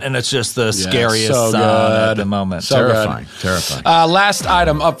watch it and it's just the scariest so sound at good. the moment. So Terrifying. Terrifying. Last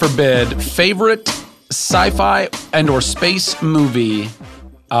item up for bid: favorite sci-fi and/or space movie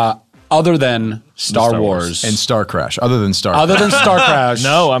other than Star Wars And Star Crash, other than Star Other than Star Crash.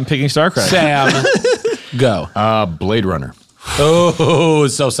 No, I'm picking Star Crash. Sam, go. Blade Runner. Oh,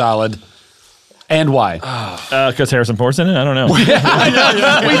 so solid. And why? Because Harrison Ford's in it? I don't know. We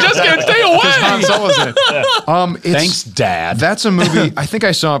just can't stay away. Han Solo's in it. Thanks, Dad. That's a movie. I think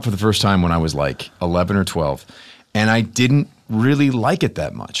I saw it for the first time when I was like 11 or 12, and I didn't really like it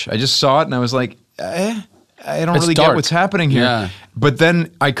that much. I just saw it and I was like, I don't It's really dark. get what's happening here. Yeah. But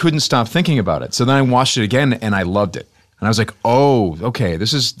then I couldn't stop thinking about it. So then I watched it again and I loved it. And I was like, oh, okay,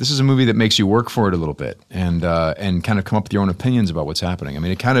 this is a movie that makes you work for it a little bit and kind of come up with your own opinions about what's happening. I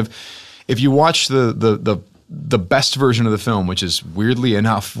mean, it kind of, if you watch the best version of the film, which is weirdly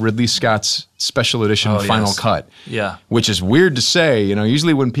enough Ridley Scott's special edition final cut, which is weird to say.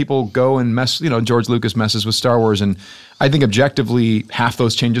 Usually when people go and mess, George Lucas messes with Star Wars, and I think objectively half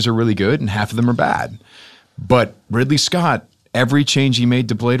those changes are really good and half of them are bad. But Ridley Scott, every change he made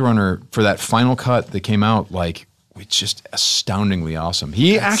to Blade Runner for that final cut that came out, like, it's just astoundingly awesome.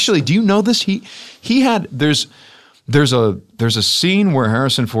 He actually, do you know this? He had there's a scene where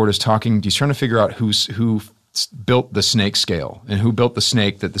Harrison Ford is talking. He's trying to figure out who built the snake scale and who built the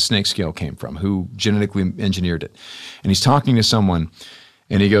snake that the snake scale came from, who genetically engineered it. And he's talking to someone,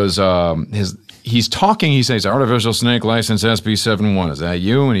 and he goes, he's talking. He says, "Artificial snake license SB71. Is that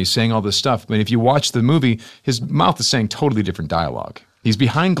you?" And he's saying all this stuff. But if you watch the movie, his mouth is saying totally different dialogue. He's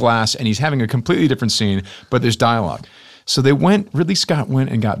behind glass and he's having a completely different scene, but there's dialogue. So Ridley Scott went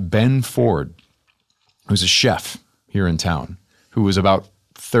and got Ben Ford, who's a chef here in town, who was about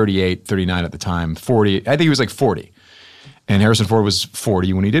 38, 39 at the time, 40. I think he was like 40. And Harrison Ford was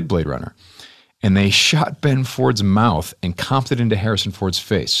 40 when he did Blade Runner. And they shot Ben Ford's mouth and comped it into Harrison Ford's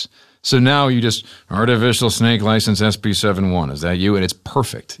face. So now you just, artificial snake license SB71. Is that you? And it's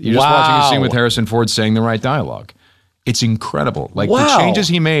perfect. You're just watching a scene with Harrison Ford saying the right dialogue. It's incredible. Like the changes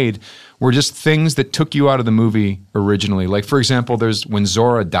he made were just things that took you out of the movie originally. Like, for example, there's when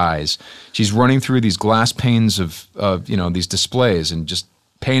Zora dies, she's running through these glass panes of these displays, and just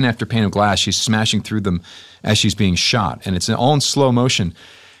pane after pane of glass, she's smashing through them as she's being shot. And it's all in slow motion.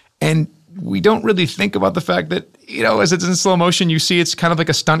 And we don't really think about the fact that, as it's in slow motion, you see it's kind of like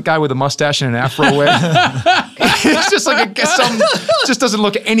a stunt guy with a mustache and an afro wig. It's just like just doesn't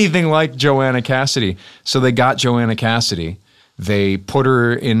look anything like Joanna Cassidy. So they got Joanna Cassidy. They put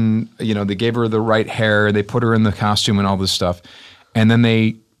her in, they gave her the right hair. They put her in the costume and all this stuff. And then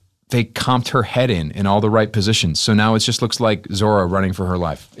they comped her head in all the right positions. So now it just looks like Zora running for her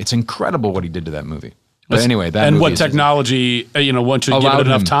life. It's incredible what he did to that movie. But anyway, that movie what technology, once you give it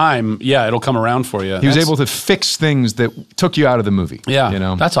enough time, it'll come around for you. He was able to fix things that took you out of the movie.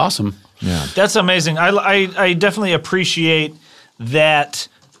 Yeah, that's awesome. Yeah, that's amazing. I definitely appreciate that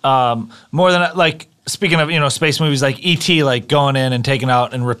more than like. Speaking of space movies like E.T., like going in and taking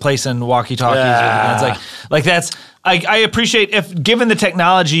out and replacing walkie-talkies with guns, like that's I appreciate if given the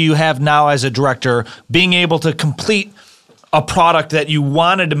technology you have now as a director, being able to complete a product that you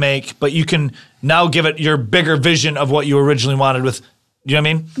wanted to make, but you can now give it your bigger vision of what you originally wanted with. You know what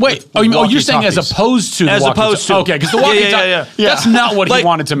I mean? Wait, you're saying as opposed to okay, because the walkie-talkie, that's not what he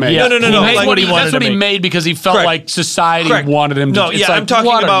wanted to make. No. That's what he made because he felt like society wanted him to. No, it's I'm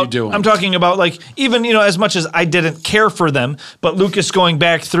talking about like even as much as I didn't care for them, but Lucas going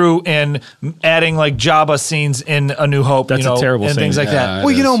back through and adding like Jabba scenes in A New Hope, that's a terrible and scene. things like that.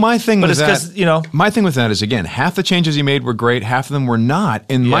 Well, my thing with that, my thing with that is again, half the changes he made were great, half of them were not.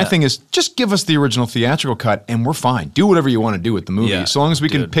 And my thing is just give us the original theatrical cut, and we're fine. Do whatever you want to do with the movie. So long as we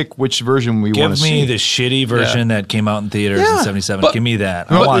can pick which version we want Give to me see. the shitty version that came out in theaters in '77. Give me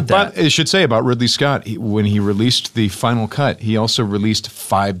that. I But- want that. But it should say about Ridley Scott, when he released the final cut, he also released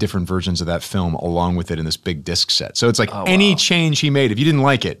 5 different versions of that film along with it in this big disc set. So it's like any change he made, if you didn't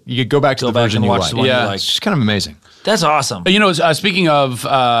like it, you could go back to the back version and you watch liked. the one you Yeah. liked. It's just kind of amazing. That's awesome. You know, speaking of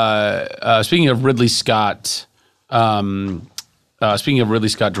Ridley Scott, speaking of Ridley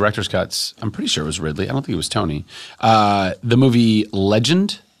Scott director's cuts, I'm pretty sure it was Ridley. I don't think it was Tony. The movie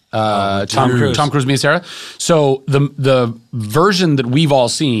Legend. Tom Cruise, Mia Sarah. So the version that we've all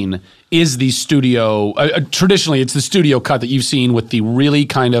seen is the studio. Traditionally, it's the studio cut that you've seen with the really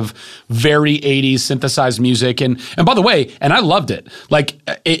kind of very 80s synthesized music. And by the way, and I loved it. Like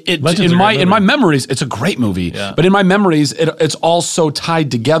Legend's in a great my movie. memories, it's a great movie. But in my memories, it's all so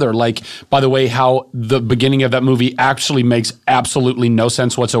tied together. Like, by the way, how the beginning of that movie actually makes absolutely no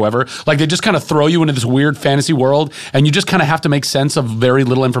sense whatsoever. Like, they just kind of throw you into this weird fantasy world, and you just kind of have to make sense of very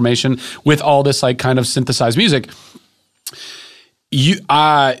little information with all this like kind of synthesized music.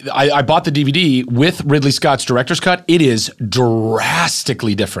 I bought the DVD with Ridley Scott's director's cut. It is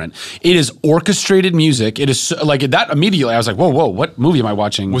drastically different. It is orchestrated music. It is like that immediately. I was like, whoa, what movie am I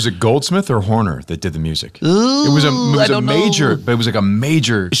watching? Was it Goldsmith or Horner that did the music? It was a major, but it was like a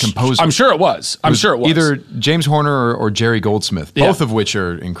major composer. I'm sure it was. Either James Horner or Jerry Goldsmith, both of which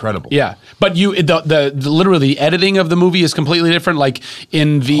are incredible. Yeah, but the literally the editing of the movie is completely different. Like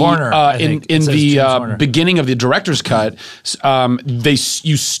in the Horner, I think. It in says the James Horner. beginning of the director's cut,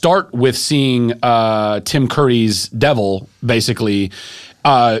 you start with seeing Tim Curry's Devil basically.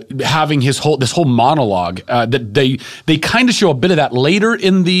 Having this whole monologue that they kind of show a bit of that later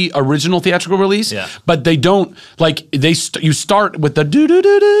in the original theatrical release, but they don't like you start with the do do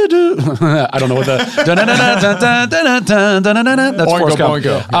do do do. I don't know what the that's Forrest Gump.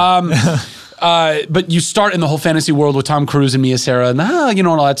 But you start in the whole fantasy world with Tom Cruise and Mia Sarah and and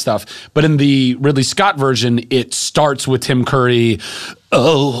all that stuff. But in the Ridley Scott version, it starts with Tim Curry.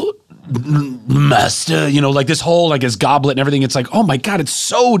 Oh, master, like this whole like his goblet and everything. It's like, oh my god, it's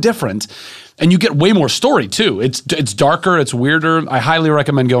so different, and you get way more story too. It's darker, it's weirder. I highly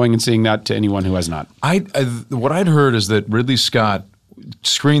recommend going and seeing that to anyone who has not. What I'd heard is that Ridley Scott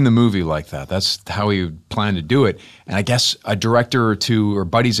screened the movie like that. That's how he planned to do it. And I guess a director or two or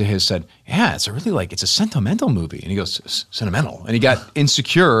buddies of his said, yeah, it's a sentimental movie. And he goes, sentimental. And he got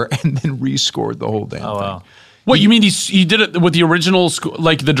insecure and then rescored the whole damn thing. Wow. What you mean? He did it with the original,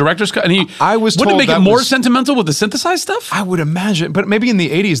 like the director's cut, and I was wouldn't told it make it that more was- sentimental with the synthesized stuff? I would imagine. But maybe in the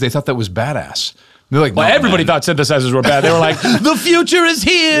 80s, they thought that was badass. They're like, Well, no, everybody man. thought synthesizers were bad. They were like, the future is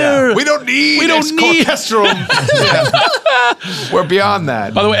here. We don't need orchestral. We're beyond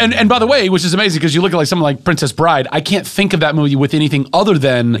that. By the way, and by the way, which is amazing because you look at like something like Princess Bride. I can't think of that movie with anything other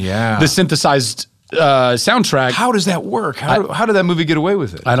than the synthesized soundtrack. How does that work? How did that movie get away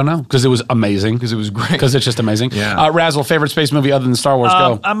with it? I don't know, because it was amazing. Because it was great. Because it's just amazing. Yeah. Razzle, favorite space movie other than Star Wars?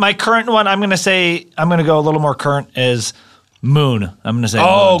 Go. My current one, I'm going to go a little more current, is Moon. I'm going to say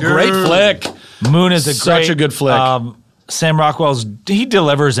Oh, Moon. great flick. Moon is Such a good flick. Sam Rockwell's, he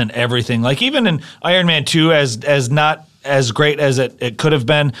delivers in everything. Like even in Iron Man 2, as not as great as it could have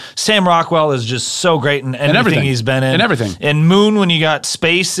been, Sam Rockwell is just so great in anything everything. he's been in. In everything. In Moon, when you got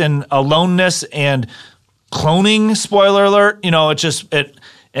space and aloneness and cloning, spoiler alert, it's just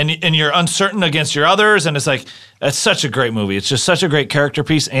and you're uncertain against your others, and it's like, it's such a great movie. It's just such a great character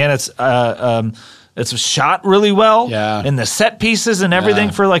piece, and it's shot really well. Yeah. And the set pieces and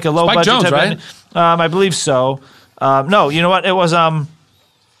everything for like a low Spike budget Jonze, type right? I believe so. No, you know what? It was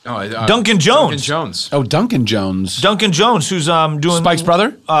Duncan Jones. Duncan Jones. Oh, Duncan Jones. Duncan Jones, who's doing Spike's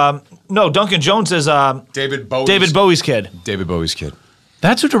brother? No, Duncan Jones is David Bowie's kid. David Bowie's kid.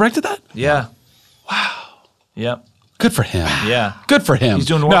 That's who directed that? Yeah. Wow. Yep. Good for him. Yeah. Good for him. He's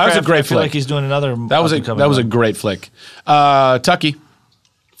doing No, Warcraft. that was a great I feel flick. like he's doing another. That was a great flick. Tucky,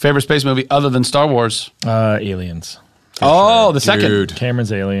 favorite space movie other than Star Wars? Aliens. The second. Dude.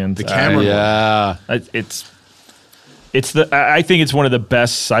 Cameron's Aliens. The Cameron Yeah. I think it's one of the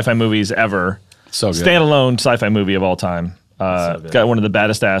best sci-fi movies ever. So good. Standalone sci-fi movie of all time. Got one of the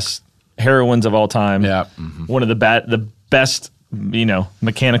baddest ass heroines of all time. Yeah. One of the best,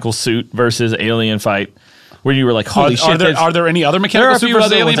 mechanical suit versus alien fight. Where you were like, holy shit! Are there any other there mechanical are a few super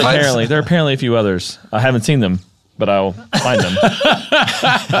other alien ones, fights? apparently. There are apparently a few others. I haven't seen them, but I'll find them.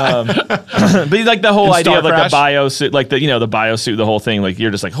 But like the whole In idea Star of like Crash? the biosuit, like the biosuit, the whole thing, like you're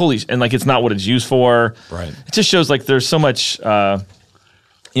just like holy, and like it's not what it's used for. Right. It just shows like there's so much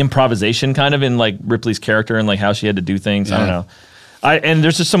improvisation kind of in like Ripley's character and like how she had to do things. I don't know. And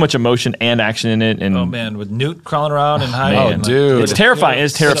there's just so much emotion and action in it. And Oh man, with Newt crawling around and hiding. Oh, and, like, dude. it's terrifying.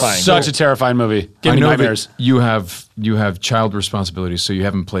 It's terrifying. Such a terrifying movie. Give I me know nightmares. that you have you have child responsibilities, so you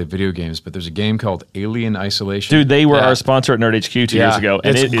haven't played video games, but there's a game called Alien Isolation. Dude, they were our sponsor at Nerd HQ 2 years ago,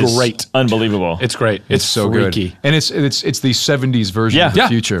 and it's it's great. Unbelievable. It's great. It's so freaky. good. And it's the 70s version of the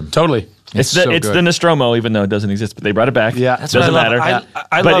future. Totally. It's so the good. Nostromo, even though it doesn't exist, but they brought it back. Yeah. It doesn't matter.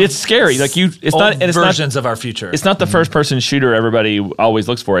 I but love it's scary. Like it's old not. And it's versions not, of our future. It's not the first person shooter everybody always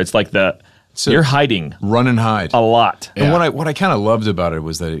looks for. It's like you're hiding Run and hide. a lot. And what I kind of loved about it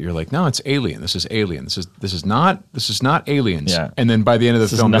was that you're like, no, it's Alien. This is Alien. This is not Aliens. Yeah. And then by the end of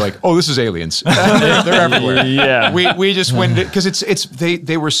the film, not- you're like, oh, this is Aliens. They're everywhere. Yeah. We just went because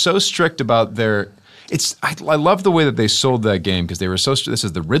they were so strict about their. I love the way that they sold that game because they were so. This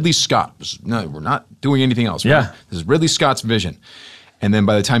is the Ridley Scott. No, we're not doing anything else. Yeah. Right? This is Ridley Scott's vision. And then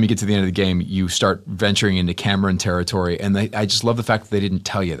by the time you get to the end of the game, you start venturing into Cameron territory. And I just love the fact that they didn't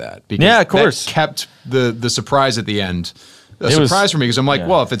tell you that. Because Yeah, of course. that kept the surprise at the end. A It was- surprise for me because I'm like, yeah.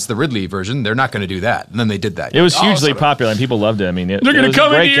 well, if it's the Ridley version, they're not going to do that. And then they did that. It was Oh, hugely so- popular, and people loved it. I mean, They're it going was to a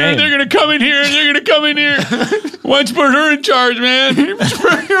come in great here. game. They're going to come in here. They're going to come in here. Why don't you put her in charge, man?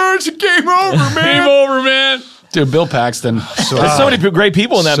 It's a game over, man. Game over, man. Dude, Bill Paxton. There's so many great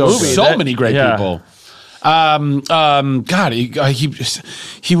people in that So movie. good. So That- many great yeah. people. God,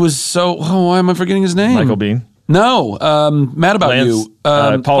 he was so. Oh, why am I forgetting his name? Michael Biehn. No, Mad About Lance, You.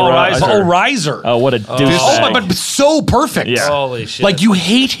 Paul Reiser. Paul Reiser. Oh, what a douche. Oh my, but so perfect. Yeah. Holy shit. Like you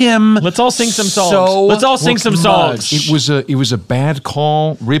hate him. Let's all sing some songs. so Let's all sing some songs. much. It was a bad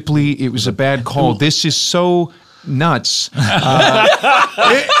call, Ripley. It was a bad call. This is so nuts.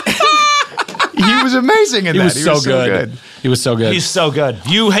 He was amazing in He that. was so good. He was so good. He's so good.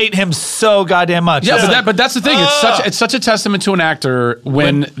 You hate him so goddamn much. Yeah, It's but that's the thing. It's such a testament to an actor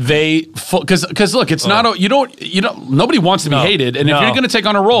when they because look, it's not you don't nobody wants to be No. hated, and if No. you're going to take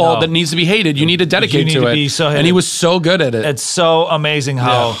on a role No. that needs to be hated, you need to dedicate You need to to it. be so and hated. he was so good at it. It's so amazing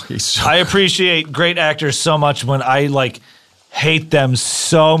how he's so I appreciate great actors so much when I hate them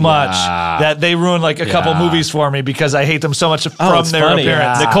so much that they ruin a couple movies for me because I hate them so much Oh, from it's their funny.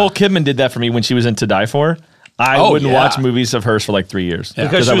 appearance. Nicole Kidman did that for me when she was in To Die For. I wouldn't watch movies of hers for 3 years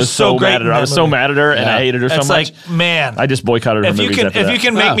Because she I was was so great mad at in her. I that was so movie. mad at her, and I hated her so It's much. man, I just boycotted her if you movies can after if that. you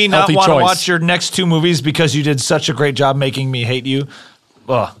can make Yeah, me not healthy want to choice. watch your next two movies because you did such a great job making me hate you,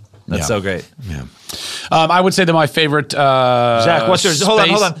 that's Yeah. so great. I would say that my favorite. Zach, what's yours? Hold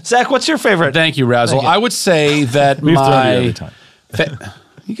on. Zach, what's your favorite? Thank you, Razzle. Thank you. I would say that We've thrown you my. every time.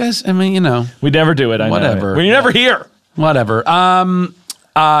 You guys, I mean, We never do it. I know Whatever. it. When you're never here. Whatever.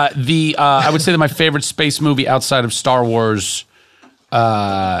 I would say that my favorite space movie outside of Star Wars.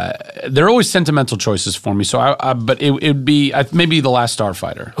 They're always sentimental choices for me. So, but it would be maybe The Last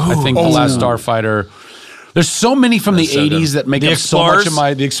Starfighter. I think The Last Starfighter. There's so many from the 80s that make The up so much Explorers? of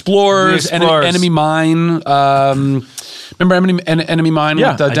my. The Explorers, The Explorers. Enemy Mine. Remember Enemy Mine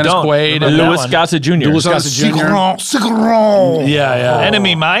Yeah, with I Dennis don't Quaid remember and that Louis one. Gossett Jr. Louis Gossett Jr. Yeah.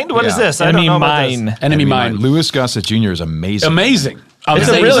 Enemy Mind? What is this? I don't Enemy know about this. Mine. Enemy Mine. Louis Gossett Jr. is amazing. Amazing.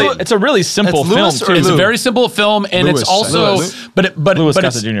 It's a really simple It's film Louis or too. It's a Lou? very simple film, and Louis. it's also, Louis. but Louis it's,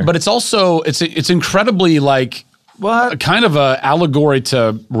 Gossett Jr. but it's also it's incredibly What? kind of a allegory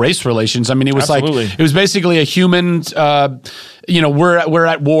to race relations. I mean, it was Absolutely. it was basically a human. We're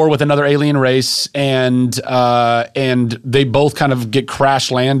at war with another alien race, and they both kind of get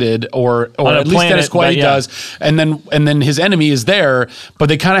crash landed, or On a at least planet, Dennis but Quaid yeah. does, and then his enemy is there, but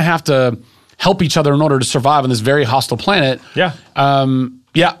they kind of have to help each other in order to survive on this very hostile planet. Yeah.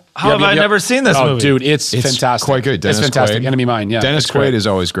 Yeah. How have I never seen this movie? Dude, it's fantastic. Quite good. Dennis it's fantastic. Quaid. Enemy Mine. Yeah. Dennis it's great. Quaid is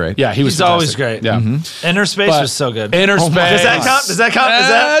always great. Yeah, he was He's always fantastic. great. Yeah. Inner Space But was so good. Inner Space. Does that count? Does that count? Is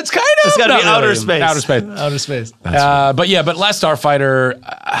that? It's kind of. It's got to be not outer really. space. Outer space. Outer space. But Last Starfighter,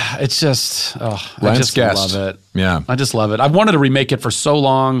 it's just, I Lance just Guest. love it. Yeah. I just love it. I've wanted to remake it for so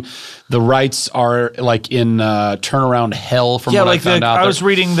long. The rights are in turnaround hell from what I found out. I was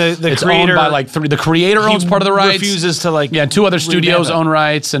reading the it's creator. owned by the creator owns part of the rights. Refuses to Yeah, and two other studios revamp it. own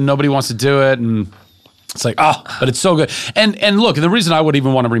rights, and nobody wants to do it. And it's but it's so good. And look, the reason I would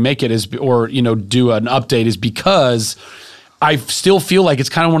even want to remake it is, or do an update, is because I still feel like it's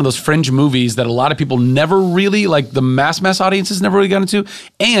kind of one of those fringe movies that a lot of people never really, the mass audiences never really got into,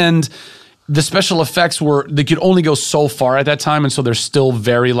 and the special effects they could only go so far at that time, and so they're still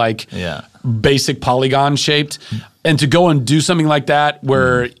very basic polygon shaped. And to go and do something like that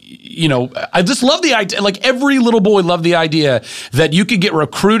where, I just love the idea. Every little boy loved the idea that you could get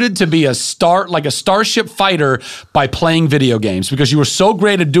recruited to be a starship fighter by playing video games because you were so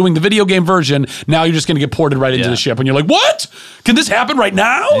great at doing the video game version. Now you're just going to get ported right into the ship. And you're like, what? Can this happen right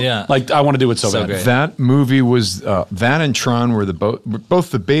now? Yeah. I want to do it so bad. great. That movie was that and Tron were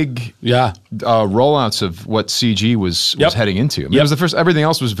both the big rollouts of what CG was heading into. I mean, it was the first. Everything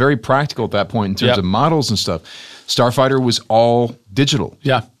else was very practical at that point in terms of models and stuff. Starfighter was all digital.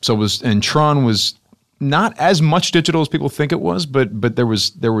 Yeah. So and Tron was not as much digital as people think it was, but there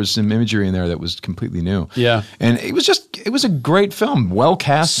was some imagery in there that was completely new. Yeah. And it was a great film. Well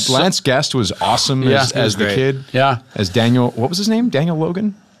cast. Lance Guest was awesome as the kid. Yeah. As Daniel, what was his name? Daniel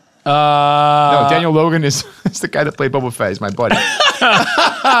Logan? No, Daniel Logan is the guy that played Boba Fett. He's my buddy.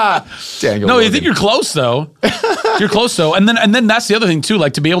 Daniel. No, Logan. you think you're close though. You're close though, and then that's the other thing too.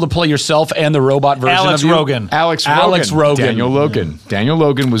 Like to be able to play yourself and the robot version Alex of you. Rogan. Alex Rogan. Daniel Logan. Daniel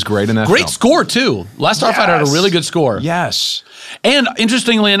Logan was great in that. Great film. score too. Last Starfighter had a really good score. Yes. And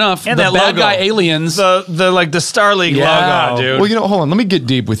interestingly enough, And the that bad logo. guy aliens. The Star League Yeah, logo. dude. Well, hold on. Let me get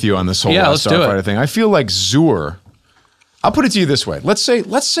deep with you on this whole Yeah, Last let's do it. Starfighter thing. I feel like Zur. I'll put it to you this way. Let's say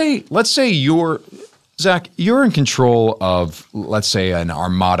Zach, you're in control of, let's say, an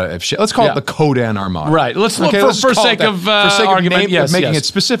armada of shit. Let's call it the Kodan Armada. Right. Let's look let's for call it sake that. of for sake argument. of making it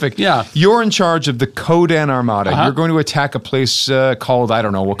specific. Yeah. You're in charge of the Kodan Armada. You're going to attack a place called, I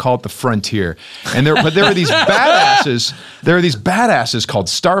don't know, we'll call it the Frontier. And there are these badasses. There are these badasses called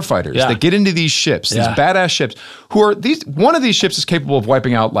starfighters that get into these ships. These badass ships who are these. One of these ships is capable of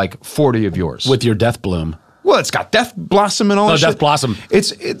wiping out like 40 of yours with your death bloom. Well, it's got Death Blossom and all that Death shit. Blossom.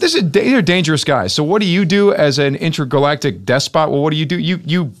 They're dangerous guys. So what do you do as an intergalactic despot? Well, what do?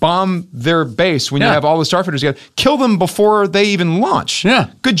 You bomb their base when you have all the starfighters together. Kill them before they even launch. Yeah.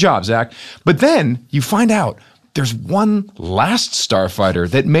 Good job, Zach. But then you find out there's one last starfighter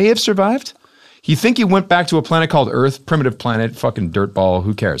that may have survived. You think he went back to a planet called Earth, primitive planet, fucking dirtball,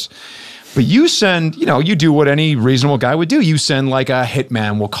 who cares? But you send, you do what any reasonable guy would do. You send like a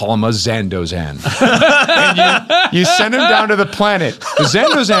hitman, we'll call him a Zandozan. And you send him down to the planet. The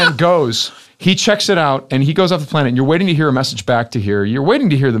Zandozan goes, he checks it out, and he goes off the planet, and you're waiting to hear a message back to here. You're waiting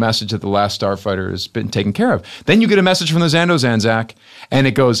to hear the message that the last starfighter has been taken care of. Then you get a message from the Zandozan, Zach, and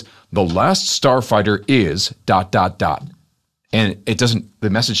it goes, the last starfighter is ... And it doesn't, the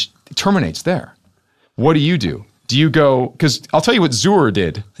message terminates there. What do? Do you go, because I'll tell you what Zur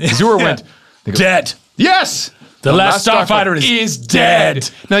did. Zur went, Dead. yes! The last starfighter is dead.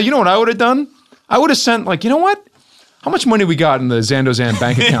 Now, you know what I would have done? I would have sent, like, you know what? How much money we got in the Zandozan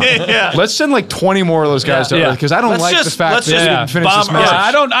bank account? Let's send like 20 more of those guys to Earth, because I don't like the fact that we didn't finish this message.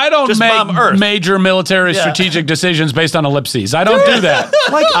 I don't Just bomb make Earth. major military strategic decisions based on ellipses. I don't do that.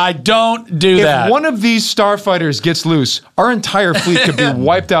 I don't do that. If one of these starfighters gets loose, our entire fleet could be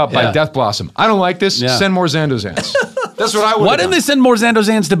wiped out by Death Blossom. I don't like this. Send more Zandozans. That's what I would. Why didn't they send more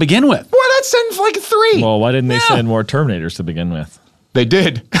Zandozans to begin with? Why not send like 3? Well, why didn't they send more Terminators to begin with? They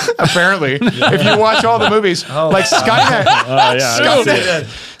did, apparently. If you watch all the movies, like Skynet.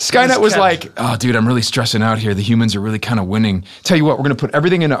 Skynet was like, oh, dude, I'm really stressing out here. The humans are really kind of winning. Tell you what, we're going to put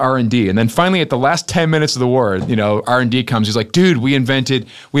everything into R&D. And then finally, at the last 10 minutes of the war, R&D comes. He's like, dude, we invented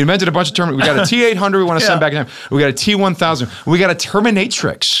a bunch of Terminators. We got a T-800 we want to send back in time. We got a T-1000. We got a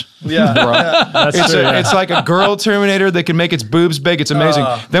Terminatrix. Yeah. Bro. It's like a girl Terminator that can make its boobs big. It's amazing.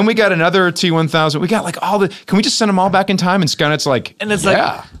 Then we got another T-1000. We got like can we just send them all back in time? And Skynet's like, and it's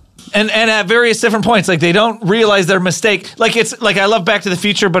like, and at various different points, like they don't realize their mistake. Like it's like I love Back to the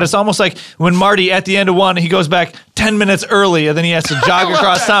Future, but it's almost like when Marty at the end of one, he goes back 10 minutes early, and then he has to jog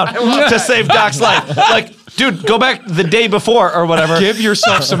across town to save Doc's life. Like, dude, go back the day before or whatever. Give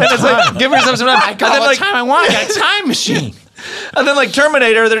yourself some time. Like, give yourself some time. I got all the time I want. I got a time machine. And then like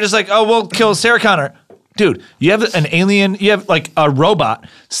Terminator, they're just like, oh, we'll kill Sarah Connor. Dude, you have an alien, you have like a robot.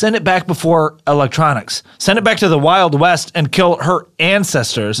 Send it back before electronics. Send it back to the Wild West and kill her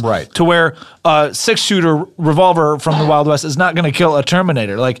ancestors. Right. To where a 6-shooter revolver from the Wild West is not going to kill a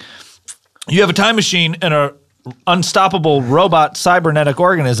Terminator. Like, you have a time machine and a unstoppable robot cybernetic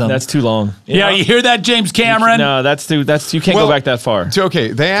organism. That's too long. You hear that, James Cameron? No, that's too. You can't go back that far. Okay,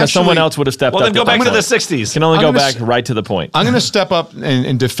 they Because actually. someone else would have stepped Well, up. then go back to point. the 60s. Can only I'm go gonna back right to the point. I'm going to step up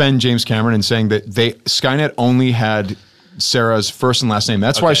and defend James Cameron and saying that Skynet only had Sarah's first and last name.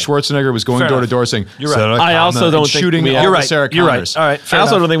 That's why Schwarzenegger was going door to door saying, You're right. Sarah I also Connor, don't and think shooting we all have- the Sarah You're right. Connors. All right. I Fair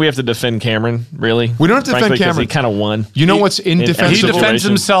also enough. don't think we have to defend Cameron, really. We don't have to defend Frankly, 'cause Cameron. He kind of won. You know what's indefensible? He defends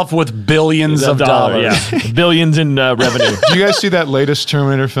himself with billions of dollars. Yeah. Billions in revenue. Do you guys see that latest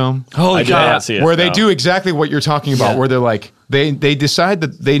Terminator film? I did not see it. Where they no. do exactly what you're talking about, where they're like, they decide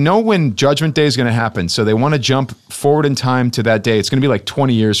that they know when Judgment Day is going to happen, so they want to jump forward in time to that day. It's going to be like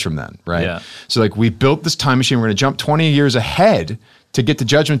 20 years from then, right? Yeah. So like we built this time machine, we're going to jump 20 years ahead to get to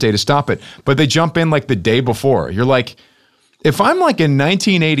Judgment Day to stop it, but they jump in like the day before. You're like, if I'm like in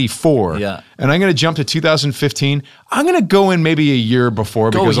 1984 and I'm going to jump to 2015, I'm going to go in maybe a year before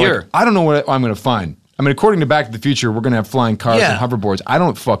because like, I don't know what I'm going to find. I mean, according to Back to the Future, we're going to have flying cars and hoverboards. I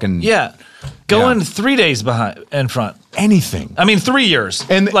don't fucking... Go in 3 days behind in front. anything. I mean, 3 years.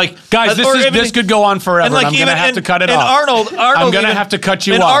 And like, Guys, this could go on forever. And like I'm going to have to cut it off. Arnold I'm going to have to cut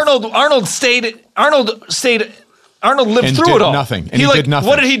you off. Arnold lived And through did it all. nothing. And he did nothing.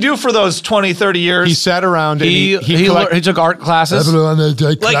 What did he do for those 20, 30 years? He sat around and he took art classes. Everyone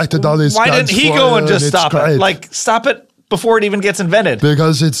collected all these why didn't guns he for go and you, just it's stop great. it? Like, stop it before it even gets invented.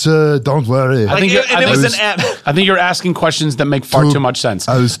 Because it's, don't worry. Like, it was an app. I think you're asking questions that make far too much sense.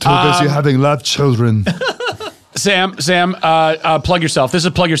 I was too busy having love children. Sam, plug yourself. This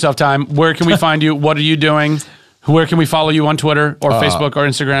is plug yourself time. Where can we find you? What are you doing? Where can we follow you on Twitter or Facebook or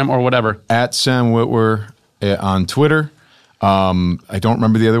Instagram or whatever? At Sam Witwer on Twitter. I don't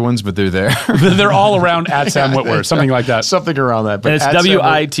remember the other ones, but they're there. They're all around at Sam Witwer, something like that. Something around that. But And it's WITWER,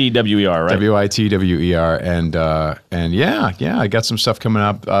 right? WITWER. And yeah, I got some stuff coming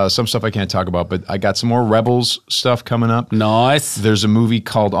up. Some stuff I can't talk about, but I got some more Rebels stuff coming up. Nice. There's a movie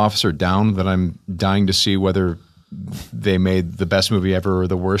called Officer Down that I'm dying to see whether they made the best movie ever or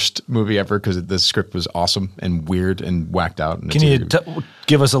the worst movie ever, because the script was awesome and weird and whacked out. And Can you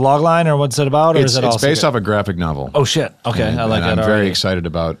give us a log line or what's it about? Or It's is it all based off a graphic novel. Oh, shit. Okay. And, I like and that I'm very already. excited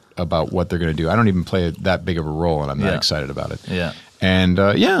about what they're going to do. I don't even play that big of a role, and I'm that excited about it. Yeah. And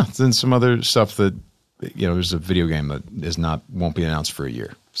then some other stuff that, there's a video game that won't be announced for a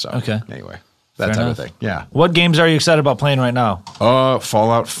year. So anyway, that Fair type enough. of thing. Yeah. What games are you excited about playing right now?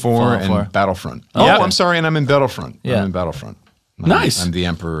 Fallout 4 and 4. Battlefront. Oh, Yeah, okay. I'm sorry, and I'm in Battlefront. Yeah. I'm in Battlefront. Nice. I'm the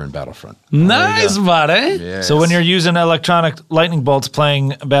Emperor in Battlefront. Nice, buddy. Yes. So when you're using electronic lightning bolts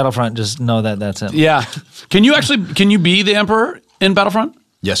playing Battlefront, just know that that's it. Yeah. Can you be the Emperor in Battlefront?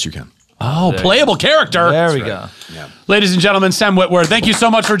 Yes, you can. Oh, playable character. There we go. Ladies and gentlemen, Sam Witwer, thank you so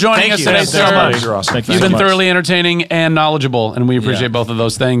much for joining us today, Thanks sir. so much. You're awesome. Thank you You've so been much. thoroughly entertaining and knowledgeable, and we appreciate both of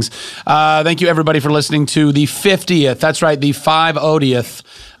those things. Thank you, everybody, for listening to the 50th. That's right, the 50th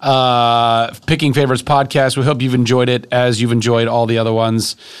Picking Favorites podcast. We hope you've enjoyed it as you've enjoyed all the other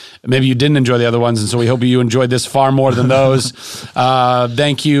ones. Maybe you didn't enjoy the other ones, and so we hope you enjoyed this far more than those.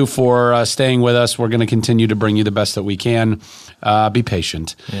 Thank you for staying with us. We're going to continue to bring you the best that we can. Be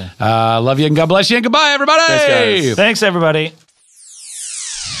patient. Love you, and God bless you, and goodbye, everybody. Thanks, guys. Thanks, everybody.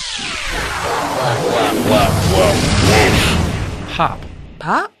 Pop.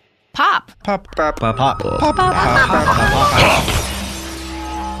 Pop? Pop.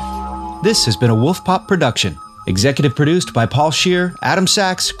 This has been a Wolf Pop production. Executive produced by Paul Scheer, Adam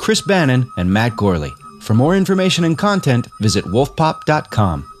Sachs, Chris Bannon, and Matt Gorley. For more information and content, visit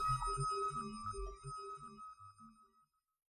wolfpop.com.